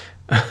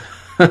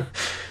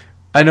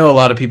 I know a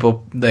lot of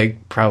people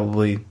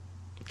probably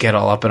get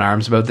all up in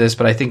arms about this,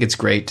 but I think it's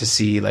great to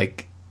see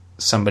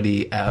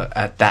somebody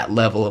at that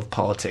level of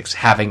politics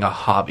having a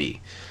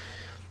hobby.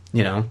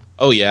 You know?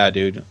 Oh yeah,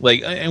 dude.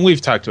 And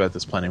we've talked about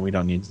this plenty. We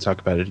don't need to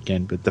talk about it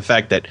again. But the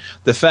fact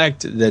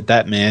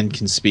that man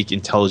can speak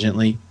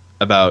intelligently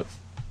about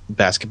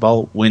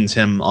basketball wins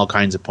him all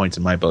kinds of points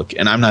in my book.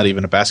 And I'm not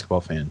even a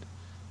basketball fan.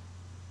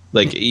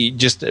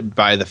 Just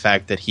by the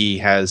fact that he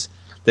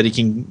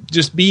can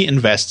just be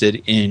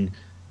invested in,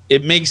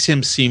 it makes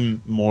him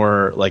seem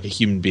more like a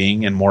human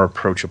being and more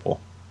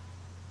approachable.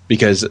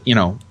 Because you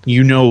know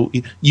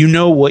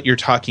what you're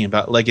talking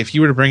about. If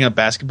you were to bring up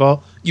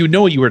basketball, you would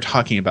know what you were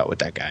talking about with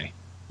that guy.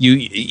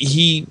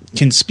 He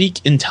can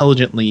speak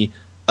intelligently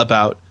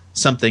about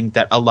something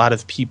that a lot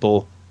of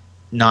people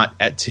not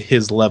to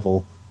his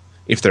level,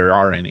 if there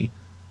are any,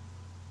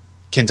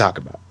 can talk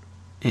about.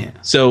 Yeah.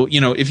 So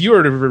if you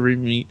were to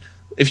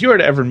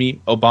ever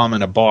meet Obama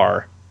in a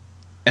bar,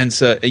 And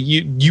so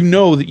you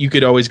know that you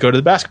could always go to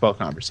the basketball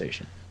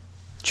conversation.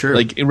 True.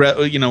 Like,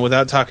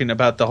 without talking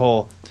about the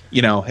whole,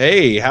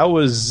 hey, how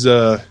was,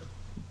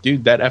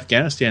 dude, that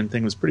Afghanistan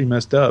thing was pretty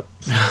messed up.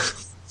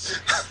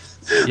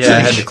 Yeah, I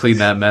had to clean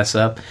that mess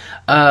up.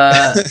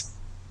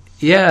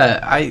 Yeah,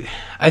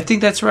 I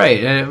think that's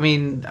right. I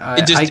mean,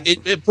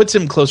 it puts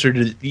him closer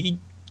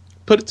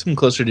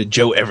to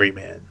Joe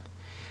Everyman.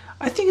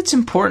 I think it's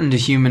important to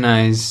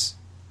humanize,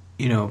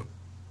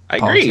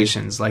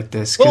 politicians like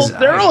this. Well,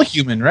 they're all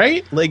human,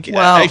 right? Like,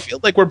 I feel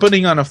like we're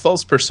putting on a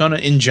false persona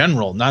in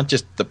general, not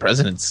just the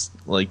presidents,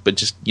 but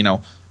just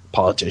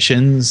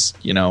politicians,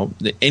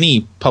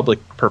 any public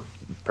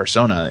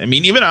persona. I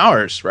mean, even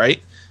ours,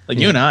 right? Like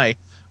you and I,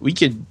 we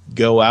could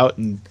go out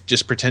and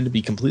just pretend to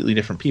be completely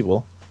different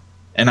people.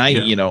 And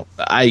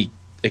I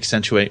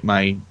accentuate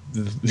my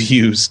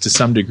views to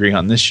some degree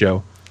on this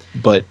show.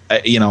 But,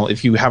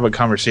 if you have a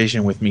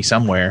conversation with me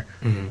somewhere,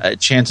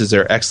 chances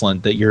are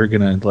excellent that you're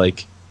going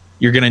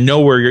to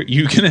know where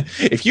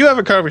if you have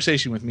a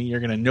conversation with me,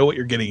 you're going to know what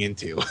you're getting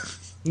into.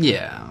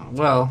 Yeah.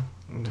 Well,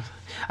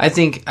 I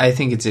think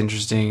it's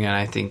interesting. And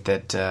I think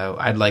that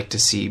I'd like to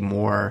see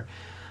more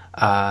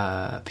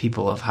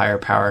people of higher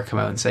power come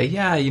out and say,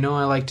 yeah,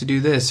 I like to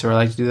do this or I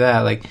like to do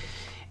that. Like,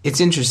 it's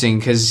interesting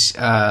because,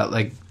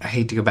 I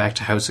hate to go back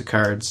to House of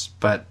Cards,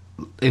 but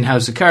in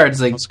House of Cards,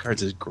 House of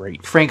Cards is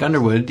great. Frank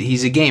Underwood,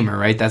 he's a gamer,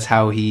 right? That's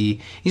how he's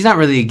not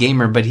really a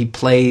gamer, but he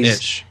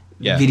plays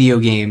video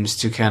games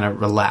to kind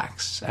of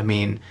relax. I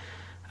mean,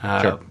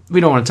 we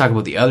don't want to talk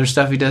about the other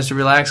stuff he does to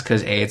relax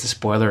because A, it's a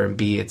spoiler, and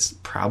B, it's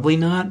probably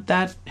not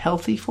that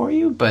healthy for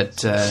you,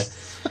 but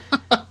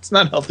it's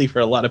not healthy for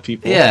a lot of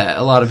people. Yeah,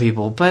 a lot of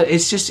people, but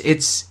it's just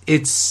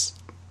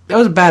that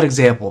was a bad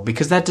example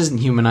because that doesn't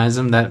humanize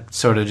him. That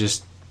sort of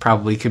just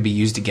probably could be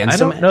used against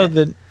him.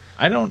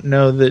 I don't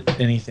know that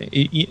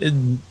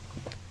anything.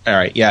 All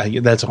right, yeah,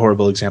 that's a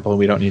horrible example, and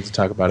we don't need to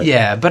talk about it.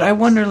 Yeah, but I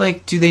wonder,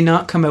 do they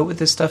not come out with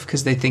this stuff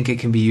because they think it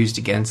can be used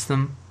against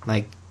them?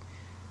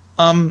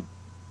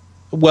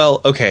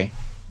 Well, okay.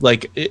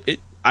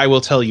 I will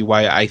tell you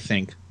why I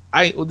think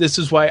this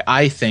is why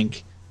I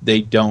think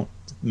they don't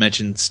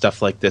mention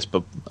stuff like this,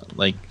 but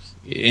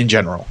in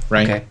general,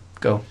 right? Okay,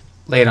 go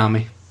lay it on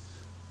me.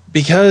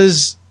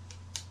 Because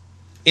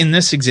in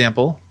this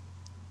example,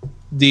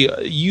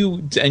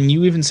 you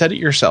even said it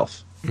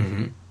yourself.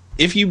 Mm-hmm.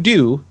 If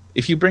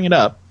you bring it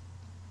up,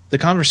 the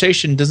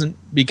conversation doesn't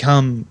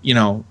become,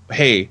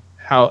 hey,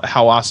 how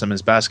awesome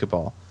is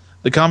basketball?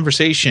 The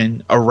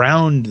conversation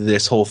around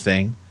this whole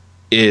thing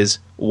is,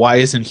 why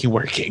isn't he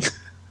working?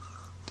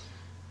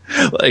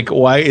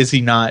 Why is he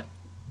not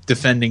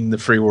defending the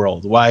free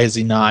world? Why is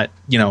he not,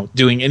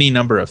 doing any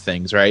number of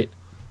things, right?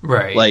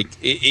 Right.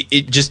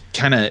 It just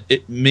kind of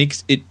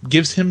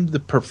gives him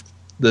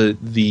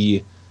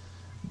the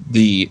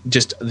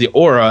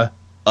aura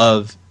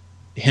of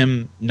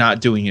him not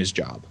doing his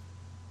job.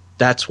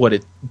 That's what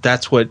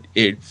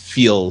it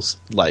feels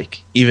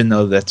like, even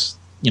though that's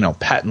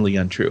patently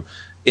untrue.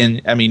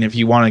 And I mean, if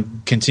you want to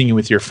continue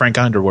with your Frank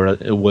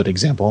Underwood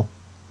example,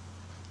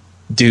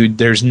 dude,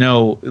 there's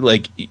no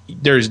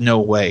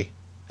way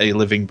a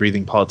living,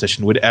 breathing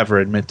politician would ever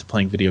admit to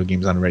playing video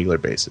games on a regular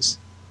basis.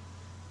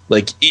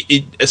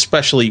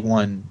 Especially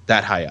one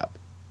that high up.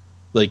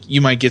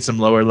 You might get some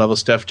lower level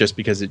stuff just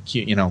because it,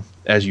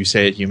 as you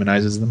say, it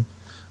humanizes them,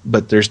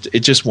 but it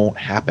just won't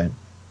happen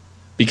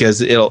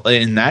because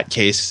in that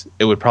case,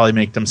 it would probably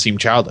make them seem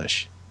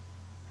childish.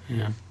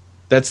 Yeah.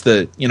 That's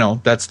the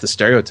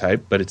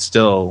stereotype, but it's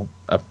still,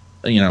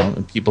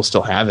 people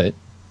still have it.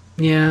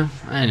 Yeah,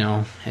 I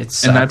know. And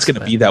that's going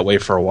to be that way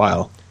for a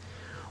while.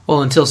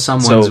 Well, until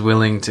someone's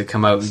willing to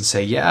come out and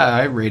say, yeah,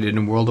 I rated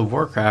in World of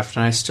Warcraft,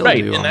 and I still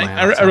do. And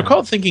I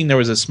recall thinking there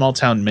was a small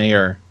town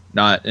mayor,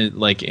 not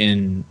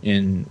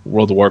in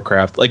World of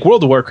Warcraft.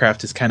 World of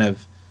Warcraft is kind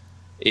of,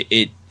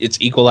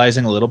 it's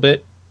equalizing a little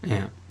bit.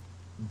 Yeah.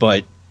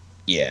 But,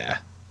 yeah,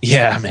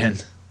 man.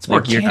 It's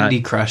more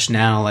Candy Crush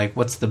now.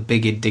 What's the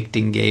big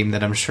addicting game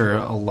that I'm sure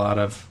a lot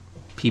of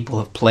people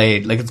have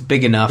played? It's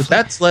big enough. But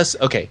that's less,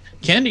 okay.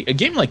 A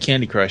game like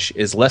Candy Crush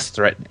is less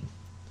threatening,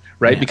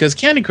 right? Yeah. Because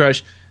Candy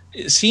Crush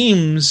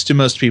seems to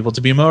most people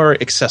to be more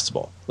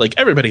accessible.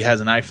 Everybody has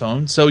an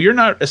iPhone, so you're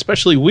not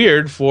especially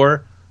weird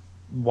for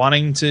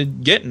wanting to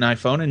get an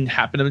iPhone and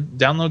happen to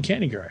download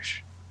Candy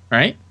Crush,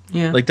 right?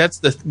 Yeah. That's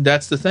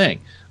the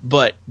thing.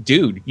 But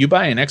dude, you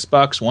buy an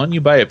Xbox One,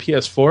 you buy a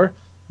PS4,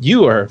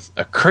 you are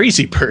a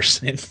crazy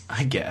person.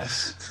 I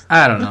guess.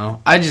 I don't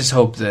know. I just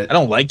hope that I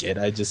don't like it.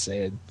 I just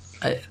say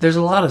it. There's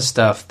a lot of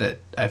stuff that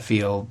I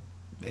feel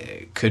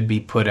could be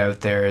put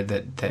out there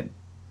that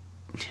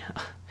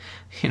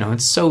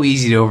it's so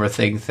easy to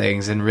overthink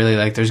things, and really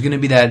there's going to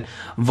be that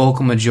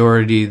vocal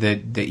majority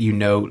that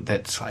note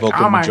that's vocal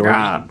oh my majority.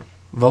 God,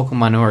 vocal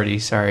minority.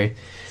 Sorry,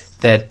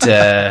 that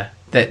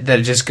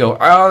that just go,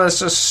 oh,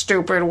 this is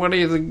stupid. What are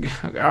you?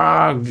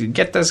 Oh,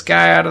 get this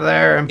guy out of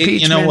there.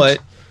 Impeachment. You know what?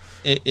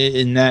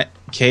 In that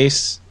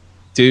case,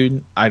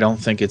 dude, I don't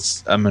think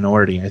it's a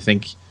minority. I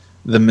think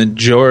the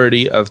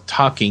majority of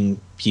talking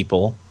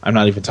people, I'm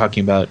not even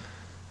talking about,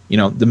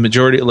 The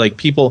majority, like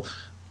people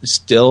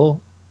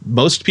still,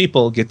 most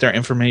people get their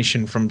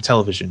information from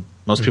television.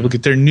 Most people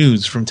get their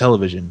news from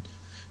television.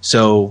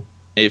 So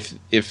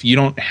if you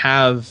don't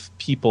have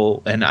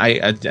people, and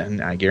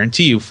I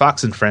guarantee you,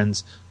 Fox and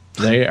Friends,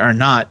 they are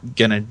not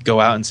gonna go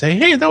out and say,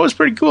 "Hey, that was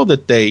pretty cool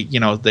that they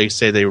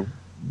say they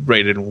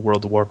rated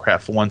World of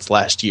Warcraft once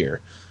last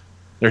year."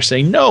 They're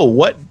saying, "No,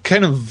 what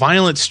kind of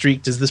violent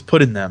streak does this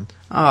put in them?"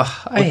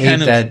 Oh, I hate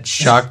that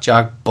shock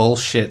jock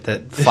bullshit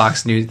that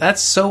Fox News.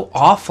 That's so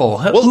awful.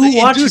 Who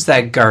watches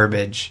that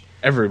garbage?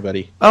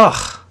 Everybody.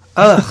 Ugh.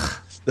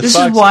 This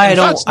is why I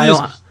don't.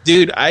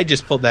 Dude, I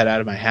just pulled that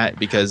out of my hat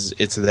because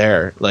it's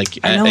there. Like,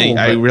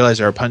 I realize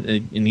they're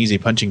an easy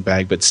punching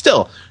bag, but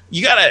still,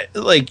 you gotta,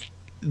 like,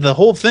 the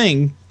whole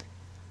thing.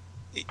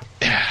 You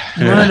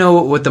want to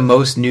know what the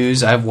most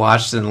news I've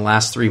watched in the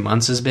last 3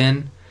 months has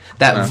been?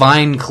 That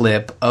Vine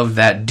clip of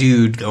that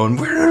dude going,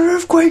 "We're in an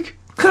earthquake!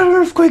 Got an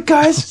earthquake,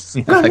 guys!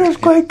 Got an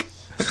earthquake!"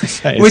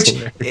 Which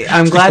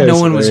I'm glad no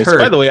one was hurt.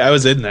 By the way, I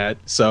was in that.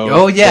 So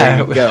oh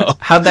yeah,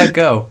 how'd that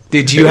go?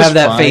 Did you have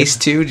that face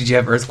too? Did you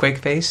have earthquake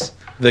face?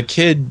 The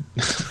kid,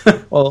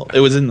 well, it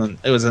was in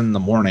the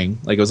morning.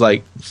 Like it was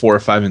like 4 or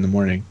 5 in the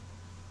morning,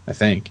 I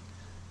think.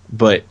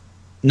 But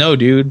no,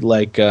 dude,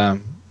 like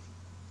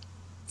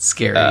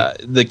scary.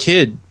 The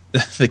kid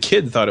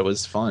thought it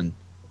was fun.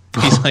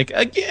 He's like,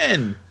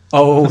 again.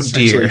 Oh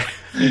dear.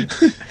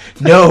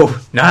 No,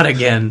 not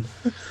again.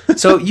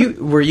 So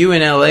were you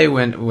in LA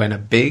when a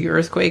big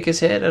earthquake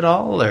has hit at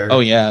all? Or? Oh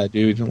yeah,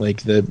 dude.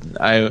 Like the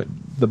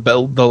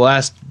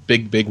last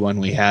big one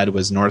we had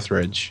was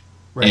Northridge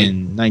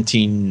in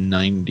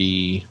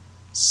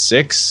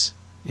 1996.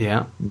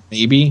 Yeah,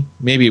 maybe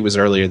it was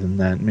earlier than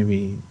that.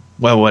 Maybe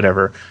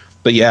whatever.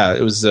 But yeah,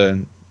 it was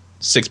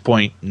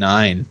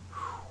 6.9.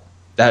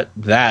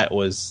 That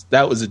was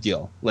a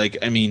deal. Like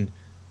I mean,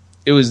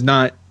 it was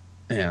not.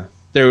 Yeah,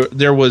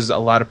 there was a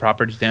lot of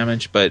property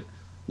damage, but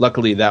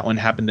luckily that one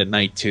happened at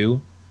night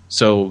too,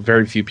 so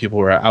very few people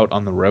were out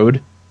on the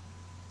road,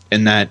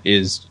 and that's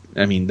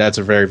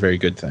a very, very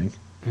good thing.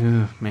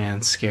 Oh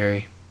man,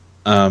 scary.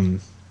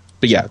 But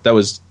yeah, that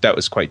was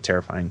quite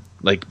terrifying.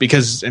 Like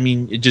because I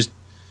mean, you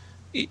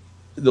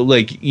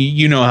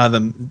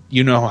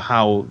know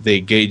how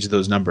they gauge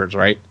those numbers,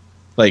 right?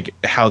 Like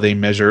how they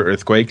measure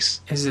earthquakes.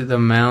 Is it the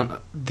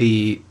amount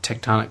the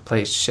tectonic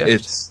plates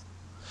shift?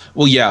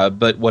 Well, yeah,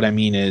 but what I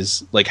mean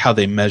is like how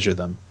they measure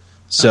them.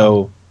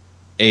 So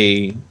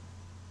a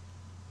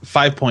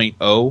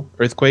 5.0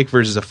 earthquake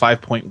versus a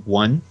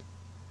 5.1,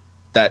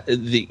 that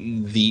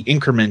the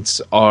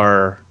increments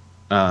are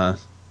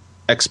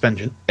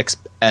exponential.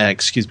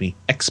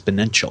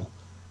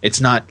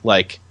 It's not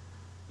like,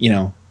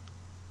 a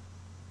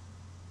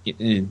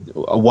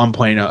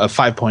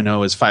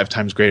 5.0 is 5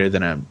 times greater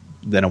than a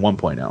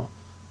 1.0.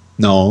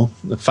 No,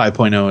 the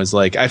 5.0 is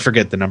like, I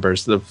forget the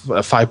numbers. The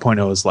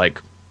 5.0 is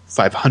like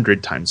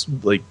 500 times,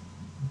 like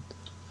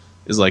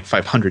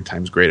 500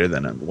 times greater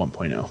than a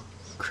 1.0.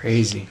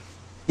 Crazy.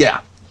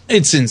 Yeah,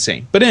 it's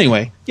insane. But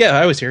anyway, yeah,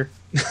 I was here.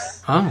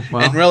 Oh,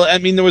 well.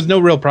 And there was no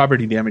real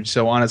property damage,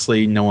 so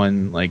honestly, no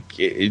one, like,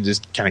 it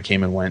just kind of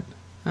came and went.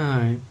 All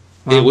right.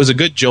 Well, it was a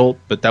good jolt,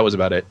 but that was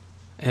about it.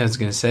 I was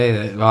going to say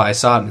that, well, I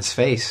saw it in his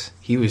face.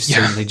 He was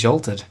certainly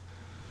jolted.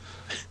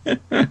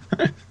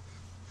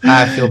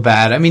 I feel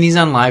bad. I mean, he's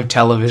on live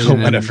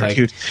television. And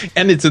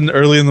it's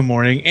early in the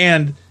morning,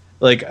 and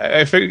like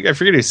I forget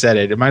who said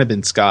it. It might have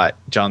been Scott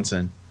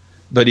Johnson,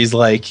 but he's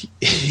like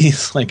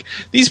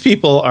these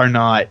people are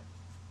not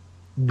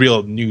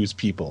real news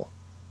people.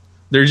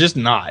 They're just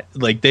not.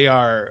 Like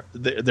they're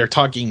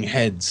talking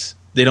heads.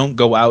 They don't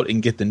go out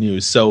and get the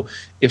news. So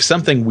if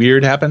something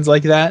weird happens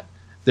like that,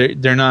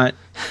 they're not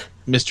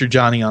Mr.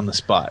 Johnny on the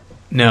spot.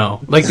 No,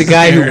 like the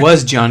guy who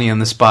was Johnny on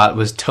the spot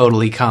was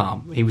totally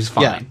calm. He was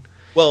fine. Yeah.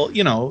 Well,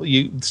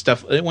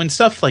 when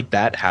stuff like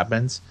that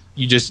happens,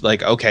 you just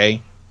like,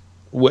 okay,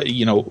 what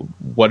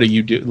do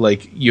you do?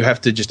 Like, you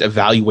have to just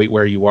evaluate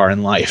where you are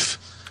in life,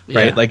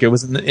 right? Yeah. Like it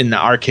was in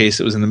our case,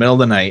 it was in the middle of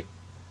the night,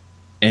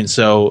 and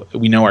so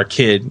we know our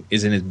kid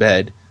is in his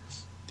bed,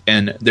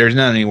 and there's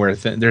not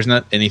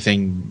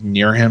anything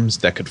near him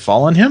that could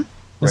fall on him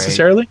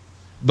necessarily, right.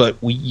 But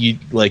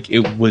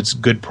it was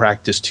good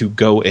practice to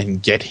go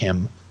and get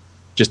him,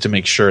 just to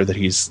make sure that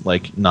he's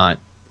like not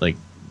like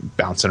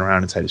bouncing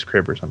around inside his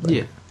crib or something.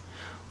 Yeah.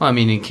 Well, I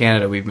mean, in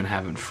Canada, we've been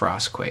having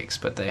frost quakes,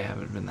 but they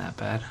haven't been that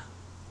bad.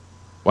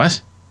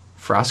 What?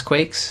 Frost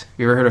quakes?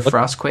 You ever heard of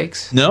frost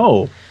quakes?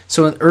 No.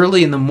 So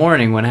early in the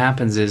morning, what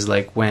happens is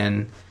like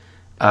when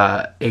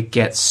it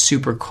gets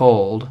super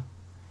cold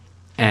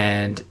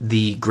and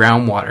the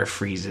groundwater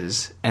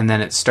freezes, and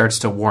then it starts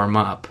to warm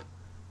up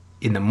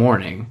in the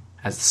morning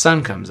as the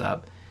sun comes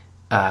up.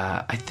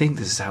 I think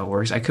this is how it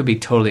works. I could be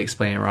totally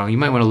explaining it wrong. You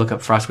might want to look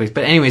up frost quakes.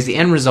 But anyways, the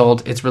end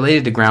result, it's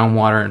related to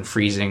groundwater and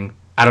freezing.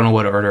 I don't know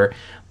what order,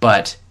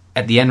 but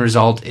at the end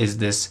result is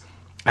this,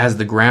 as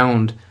the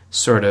ground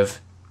sort of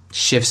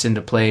shifts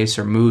into place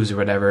or moves or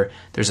whatever,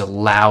 there's a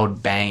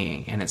loud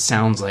banging, and it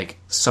sounds like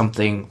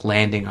something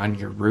landing on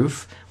your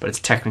roof, but it's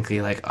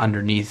technically like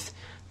underneath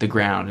the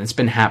ground. And it's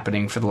been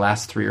happening for the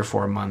last 3 or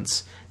 4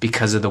 months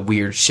because of the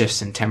weird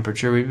shifts in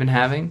temperature we've been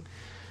having.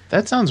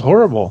 That sounds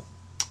horrible.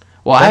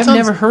 Well, I've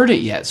never heard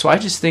it yet, so I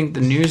just think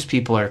the news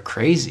people are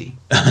crazy.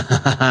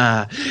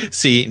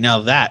 See,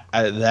 now that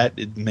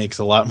it makes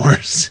a lot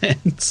more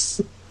sense.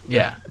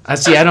 Yeah. I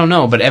don't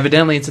know, but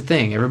evidently it's a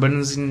thing.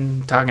 Everybody's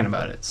talking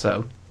about it,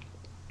 so.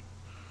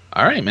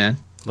 All right, man.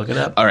 Look it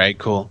up. All right,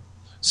 cool.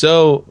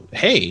 So,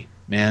 hey,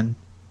 man,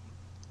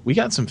 we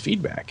got some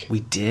feedback. We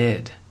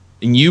did.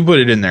 And you put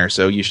it in there,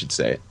 so you should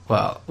say it.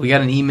 Well, we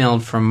got an email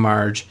from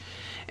Marge,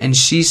 and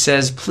she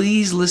says,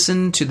 please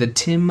listen to the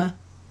Tim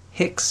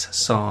Hicks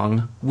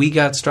song, We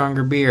Got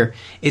Stronger Beer.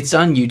 It's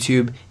on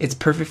YouTube. It's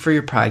perfect for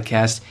your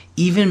podcast.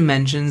 Even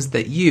mentions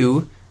that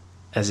you,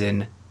 as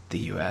in the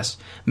U.S.,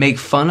 make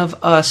fun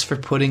of us for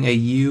putting a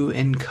U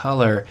in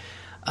color.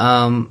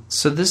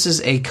 So this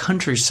is a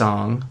country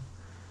song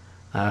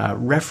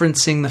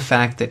referencing the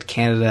fact that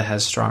Canada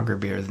has stronger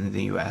beer than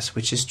the U.S.,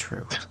 which is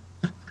true.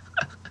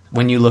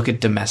 When you look at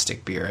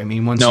domestic beer, I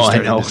mean, once you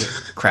start into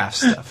the craft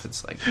stuff,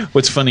 it's like...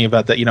 What's funny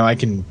about that, I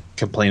can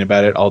complain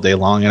about it all day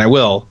long, and I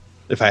will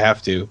if I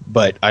have to,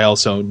 but I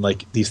also,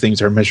 these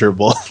things are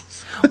measurable.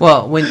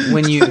 Well,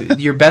 when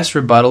your best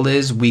rebuttal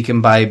is, we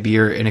can buy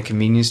beer in a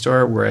convenience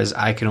store, whereas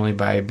I can only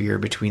buy a beer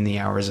between the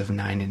hours of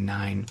 9 and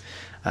 9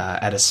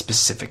 at a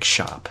specific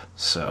shop.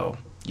 So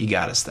you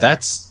got us there.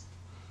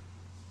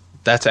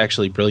 That's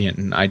actually brilliant,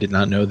 and I did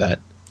not know that.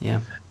 Yeah.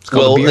 It's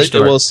called a beer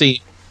store. We'll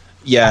see.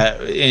 Yeah,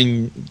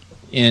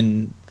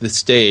 in the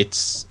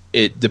States,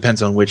 it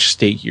depends on which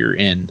state you're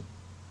in.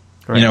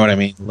 Right. You know what I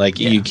mean?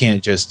 You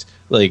can't just...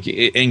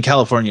 in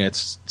California,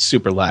 it's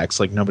super lax.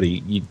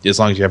 Nobody, as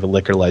long as you have a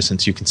liquor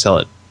license, you can sell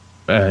it.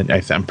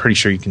 I'm pretty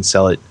sure you can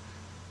sell it,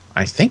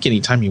 I think,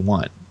 anytime you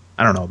want.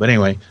 I don't know. But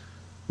anyway,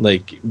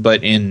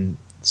 but in,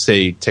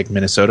 say, take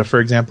Minnesota,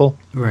 for example.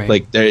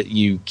 Right. There,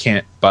 you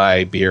can't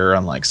buy beer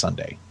on,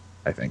 Sunday,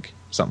 I think.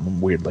 Something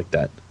weird like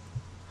that.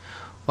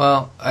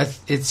 Well,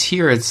 it's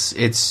here.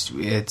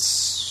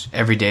 It's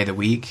every day of the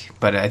week,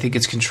 but I think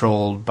it's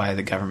controlled by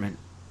the government.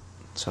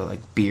 So,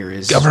 beer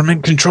is...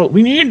 Government control.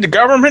 We need the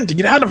government to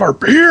get out of our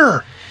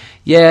beer.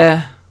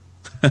 Yeah.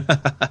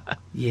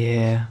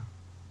 Yeah.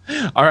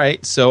 All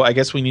right, so I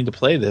guess we need to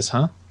play this,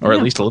 huh? Or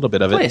at least a little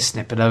bit of it. Play a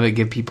snippet of it,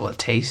 give people a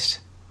taste.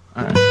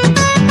 All right.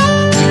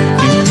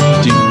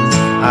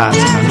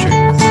 It's country.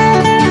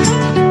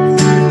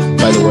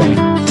 By the way,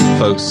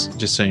 folks,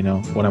 just so you know,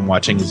 what I'm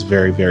watching is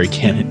very, very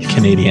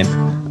Canadian.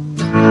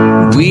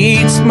 We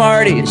eat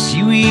Smarties,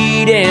 you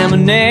eat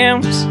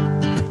M&M's.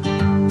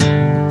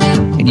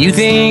 And you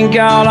think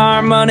all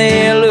our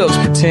money looks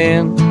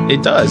pretend?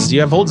 It does.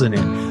 You have holes in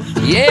it.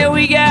 Yeah,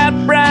 we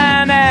got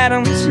Bryan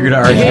Adams. You're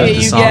gonna argue with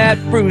the song. You got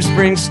Bruce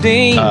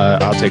Springsteen.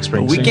 I'll take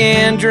Springsteen. We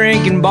can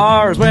drink in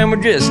bars when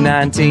we're just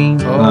 19.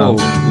 Oh,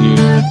 you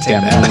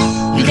take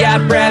that. You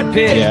got Brad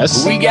Pitt.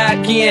 Yes. We got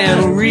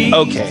Keanu Reeves.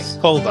 Okay,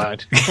 hold on.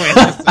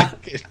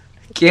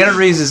 Keanu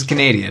Reeves is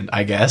Canadian,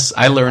 I guess.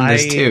 I learned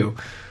this too.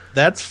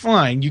 That's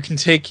fine. You can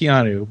take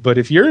Keanu, but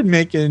if you're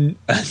making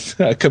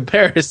a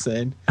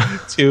comparison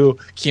to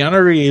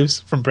Keanu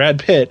Reeves from Brad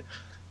Pitt,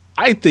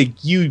 I think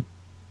you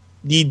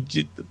need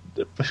to...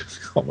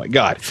 Oh my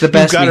God! It's the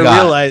best. You've got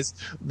to realize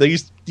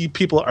these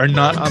people are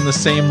not on the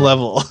same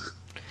level.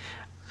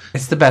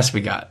 It's the best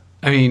we got.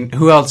 I mean,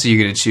 who else are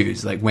you going to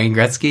choose? Wayne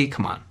Gretzky?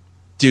 Come on,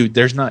 dude.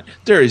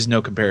 There is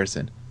no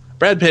comparison.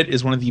 Brad Pitt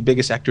is one of the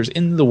biggest actors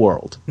in the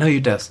world. No,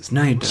 you does.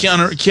 No, you does.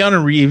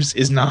 Keanu Reeves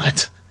is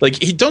not.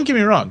 Don't get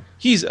me wrong.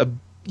 He's a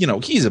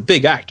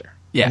big actor.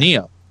 Yeah,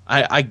 Neo.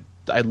 I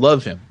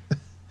love him,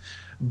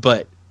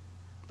 but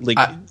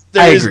I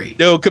there agree. is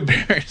no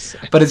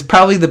comparison. But it's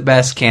probably the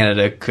best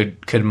Canada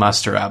could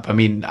muster up. I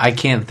mean, I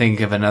can't think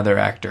of another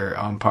actor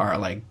on par.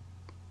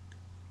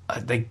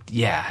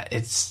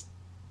 It's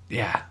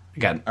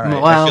again. All right.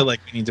 Well, I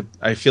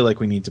feel like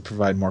we need to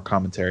provide more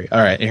commentary. All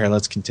right, here,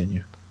 let's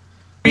continue.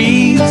 But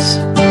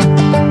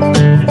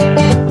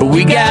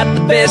we got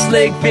the best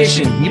leg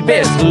fishing, you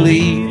best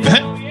believe.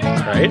 All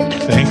right,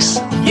 thanks.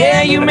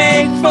 Yeah, you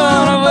make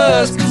fun of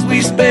us because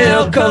we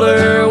spell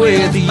color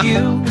with a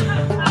U.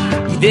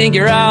 You think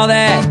you're all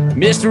that,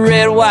 Mr.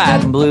 Red,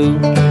 White, and Blue.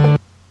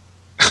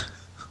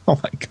 Oh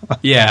my God.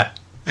 Yeah,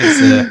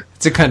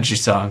 it's a country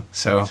song.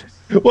 So,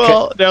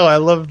 well, no, I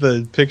love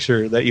the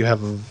picture that you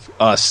have of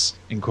us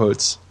in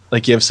quotes.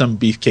 You have some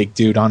beefcake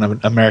dude on an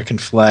American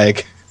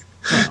flag.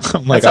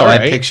 I'm that's how I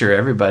picture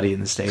everybody in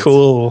the States.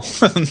 Cool.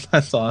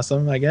 That's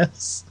awesome, I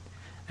guess.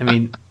 I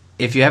mean,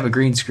 if you have a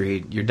green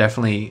screen, you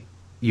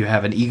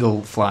have an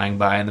eagle flying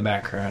by in the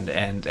background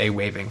and a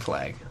waving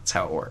flag. That's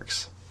how it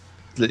works.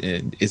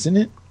 Isn't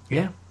it?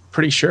 Yeah.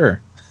 Pretty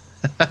sure.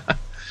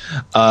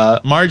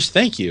 Marge,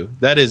 thank you.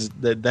 That is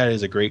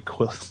a great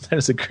that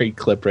is a great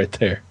clip right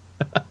there.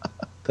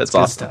 That's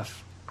awesome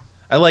stuff.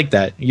 I like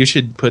that. You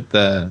should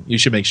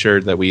make sure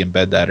that we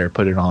embed that or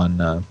put it on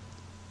the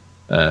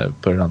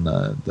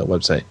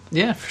website.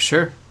 Yeah, for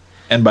sure.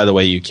 And by the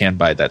way, you can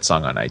buy that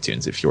song on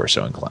iTunes if you are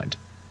so inclined.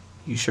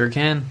 You sure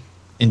can.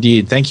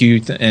 Indeed. Thank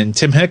you. And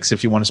Tim Hicks,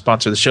 if you want to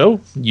sponsor the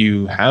show,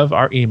 you have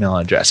our email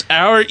address.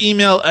 Our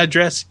email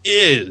address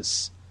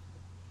is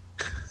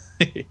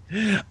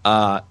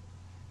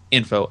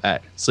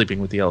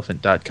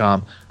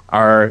info@sleepingwiththeelephant.com.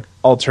 Our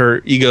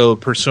alter ego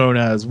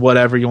personas,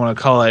 whatever you want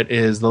to call it,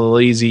 is the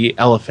Lazy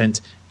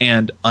Elephant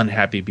and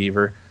Unhappy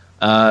Beaver.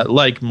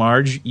 Like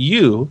Marge,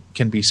 you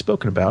can be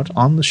spoken about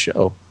on the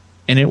show,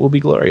 and it will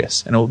be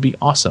glorious, and it will be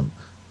awesome.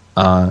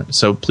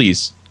 So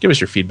please give us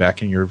your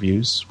feedback and your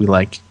reviews. We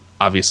like,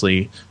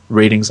 obviously,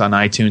 ratings on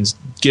iTunes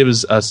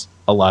gives us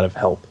a lot of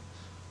help.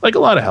 Like, a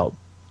lot of help.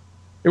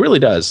 It really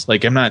does.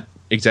 Like, I'm not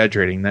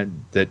exaggerating.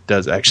 That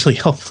does actually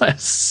help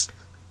us.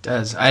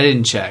 Does. I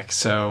didn't check,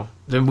 so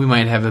then we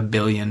might have 1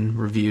 billion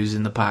reviews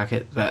in the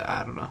pocket, but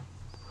I don't know.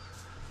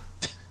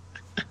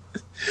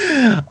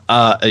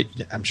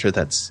 I'm sure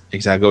that's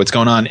exactly what's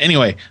going on.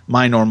 Anyway,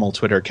 my normal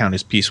Twitter account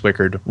is Peace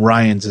Wickard.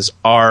 Ryan's is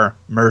R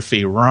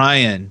Murphy.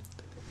 Ryan,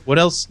 what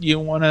else do you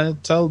want to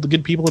tell the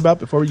good people about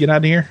before we get out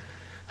of here?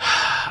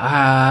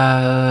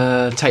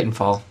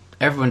 Titanfall.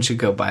 Everyone should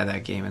go buy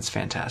that game. It's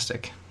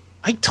fantastic.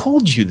 I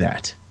told you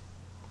that.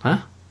 Huh?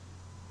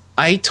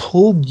 I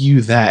told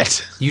you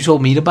that. You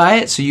told me to buy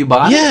it, so you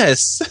bought it?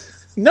 Yes.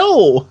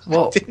 No.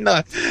 Well, I did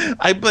not.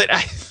 God.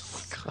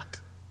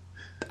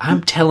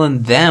 I'm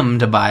telling them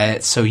to buy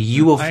it, so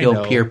you will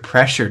feel peer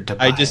pressured to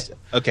buy it.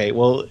 Okay,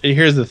 well,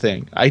 here's the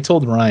thing. I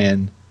told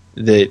Ryan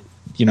that,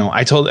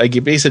 I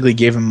basically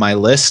gave him my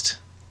list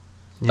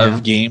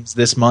of games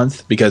this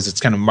month because it's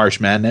kind of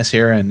March Madness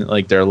here, and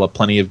like there are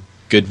plenty of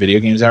good video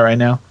games out right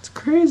now. It's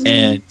crazy.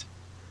 And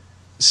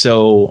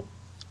so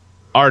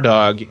our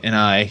dog and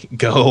I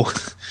go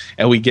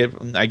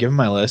and I give him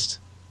my list,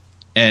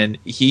 and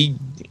you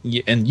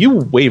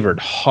wavered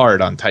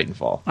hard on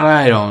Titanfall.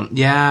 I don't.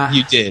 Yeah,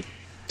 you did.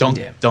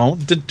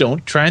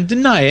 Don't try and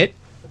deny it.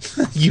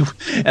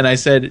 And I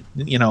said,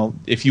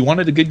 if you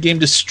wanted a good game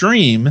to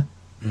stream,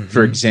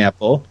 for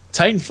example,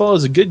 Titanfall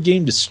is a good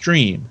game to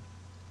stream.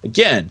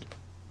 Again,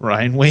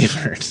 Ryan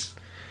wavered.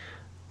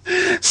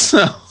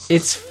 So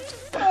it's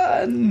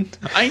fun.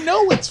 I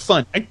know it's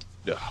fun.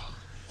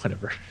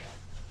 Whatever.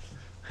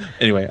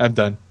 Anyway, I'm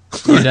done.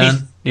 You're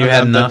done? You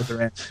had enough?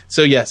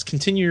 So, yes,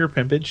 continue your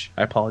pimpage.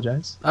 I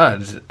apologize. Oh,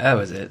 that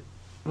was it.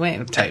 Wait,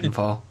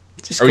 Titanfall.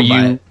 Just go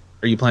buy it.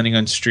 Are you planning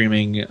on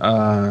streaming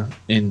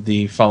in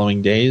the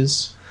following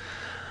days?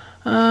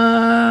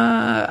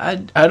 I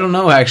don't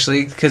know,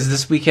 actually, because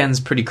this weekend's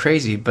pretty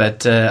crazy,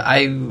 but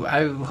I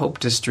hope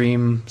to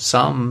stream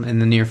some in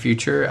the near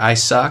future. I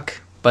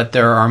suck, but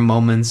there are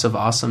moments of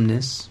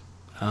awesomeness.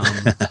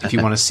 If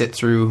you want to sit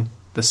through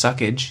the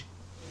suckage.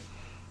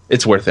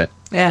 It's worth it.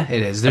 Yeah,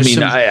 it is.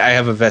 I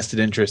have a vested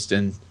interest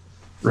in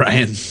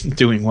Ryan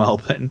doing well,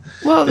 but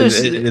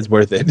it is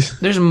worth it.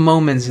 There's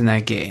moments in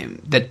that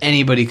game that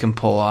anybody can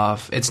pull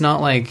off. It's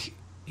not like,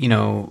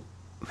 Ryan.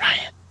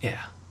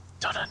 Yeah.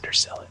 Don't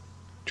undersell it.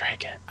 Try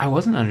again. I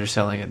wasn't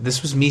underselling it.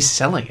 This was me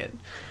selling it.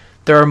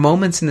 There are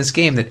moments in this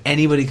game that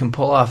anybody can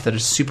pull off that are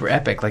super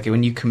epic. Like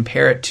when you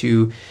compare it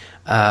to,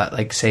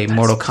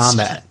 Mortal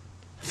Kombat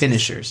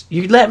finishers.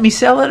 You let me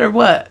sell it or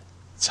what?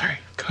 Sorry.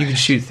 You can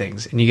shoot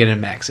things and you get a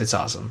mech. It's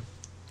awesome.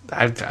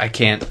 I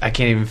can't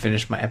even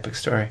finish my epic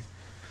story.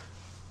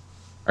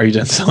 Are you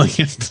done selling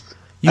it?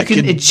 You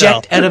can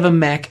eject out of a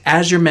mech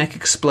as your mech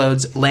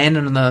explodes, land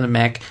on another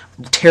mech,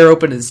 tear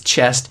open its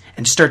chest,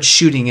 and start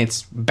shooting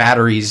its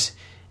batteries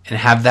and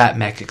have that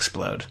mech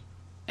explode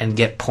and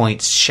get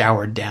points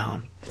showered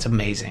down. It's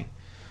amazing.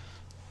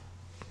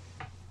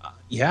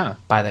 Yeah.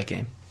 Buy that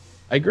game.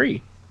 I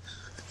agree.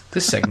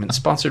 This segment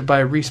sponsored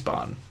by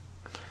Respawn.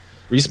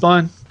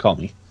 Respawn? Call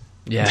me.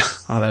 Yeah.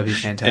 Oh, that would be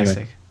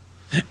fantastic.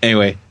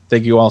 Anyway,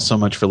 thank you all so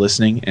much for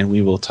listening, and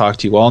we will talk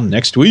to you all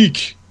next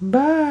week.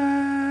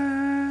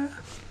 Bye.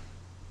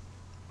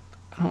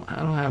 I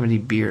don't have any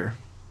beer.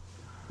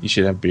 You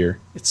should have beer.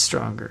 It's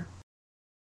stronger.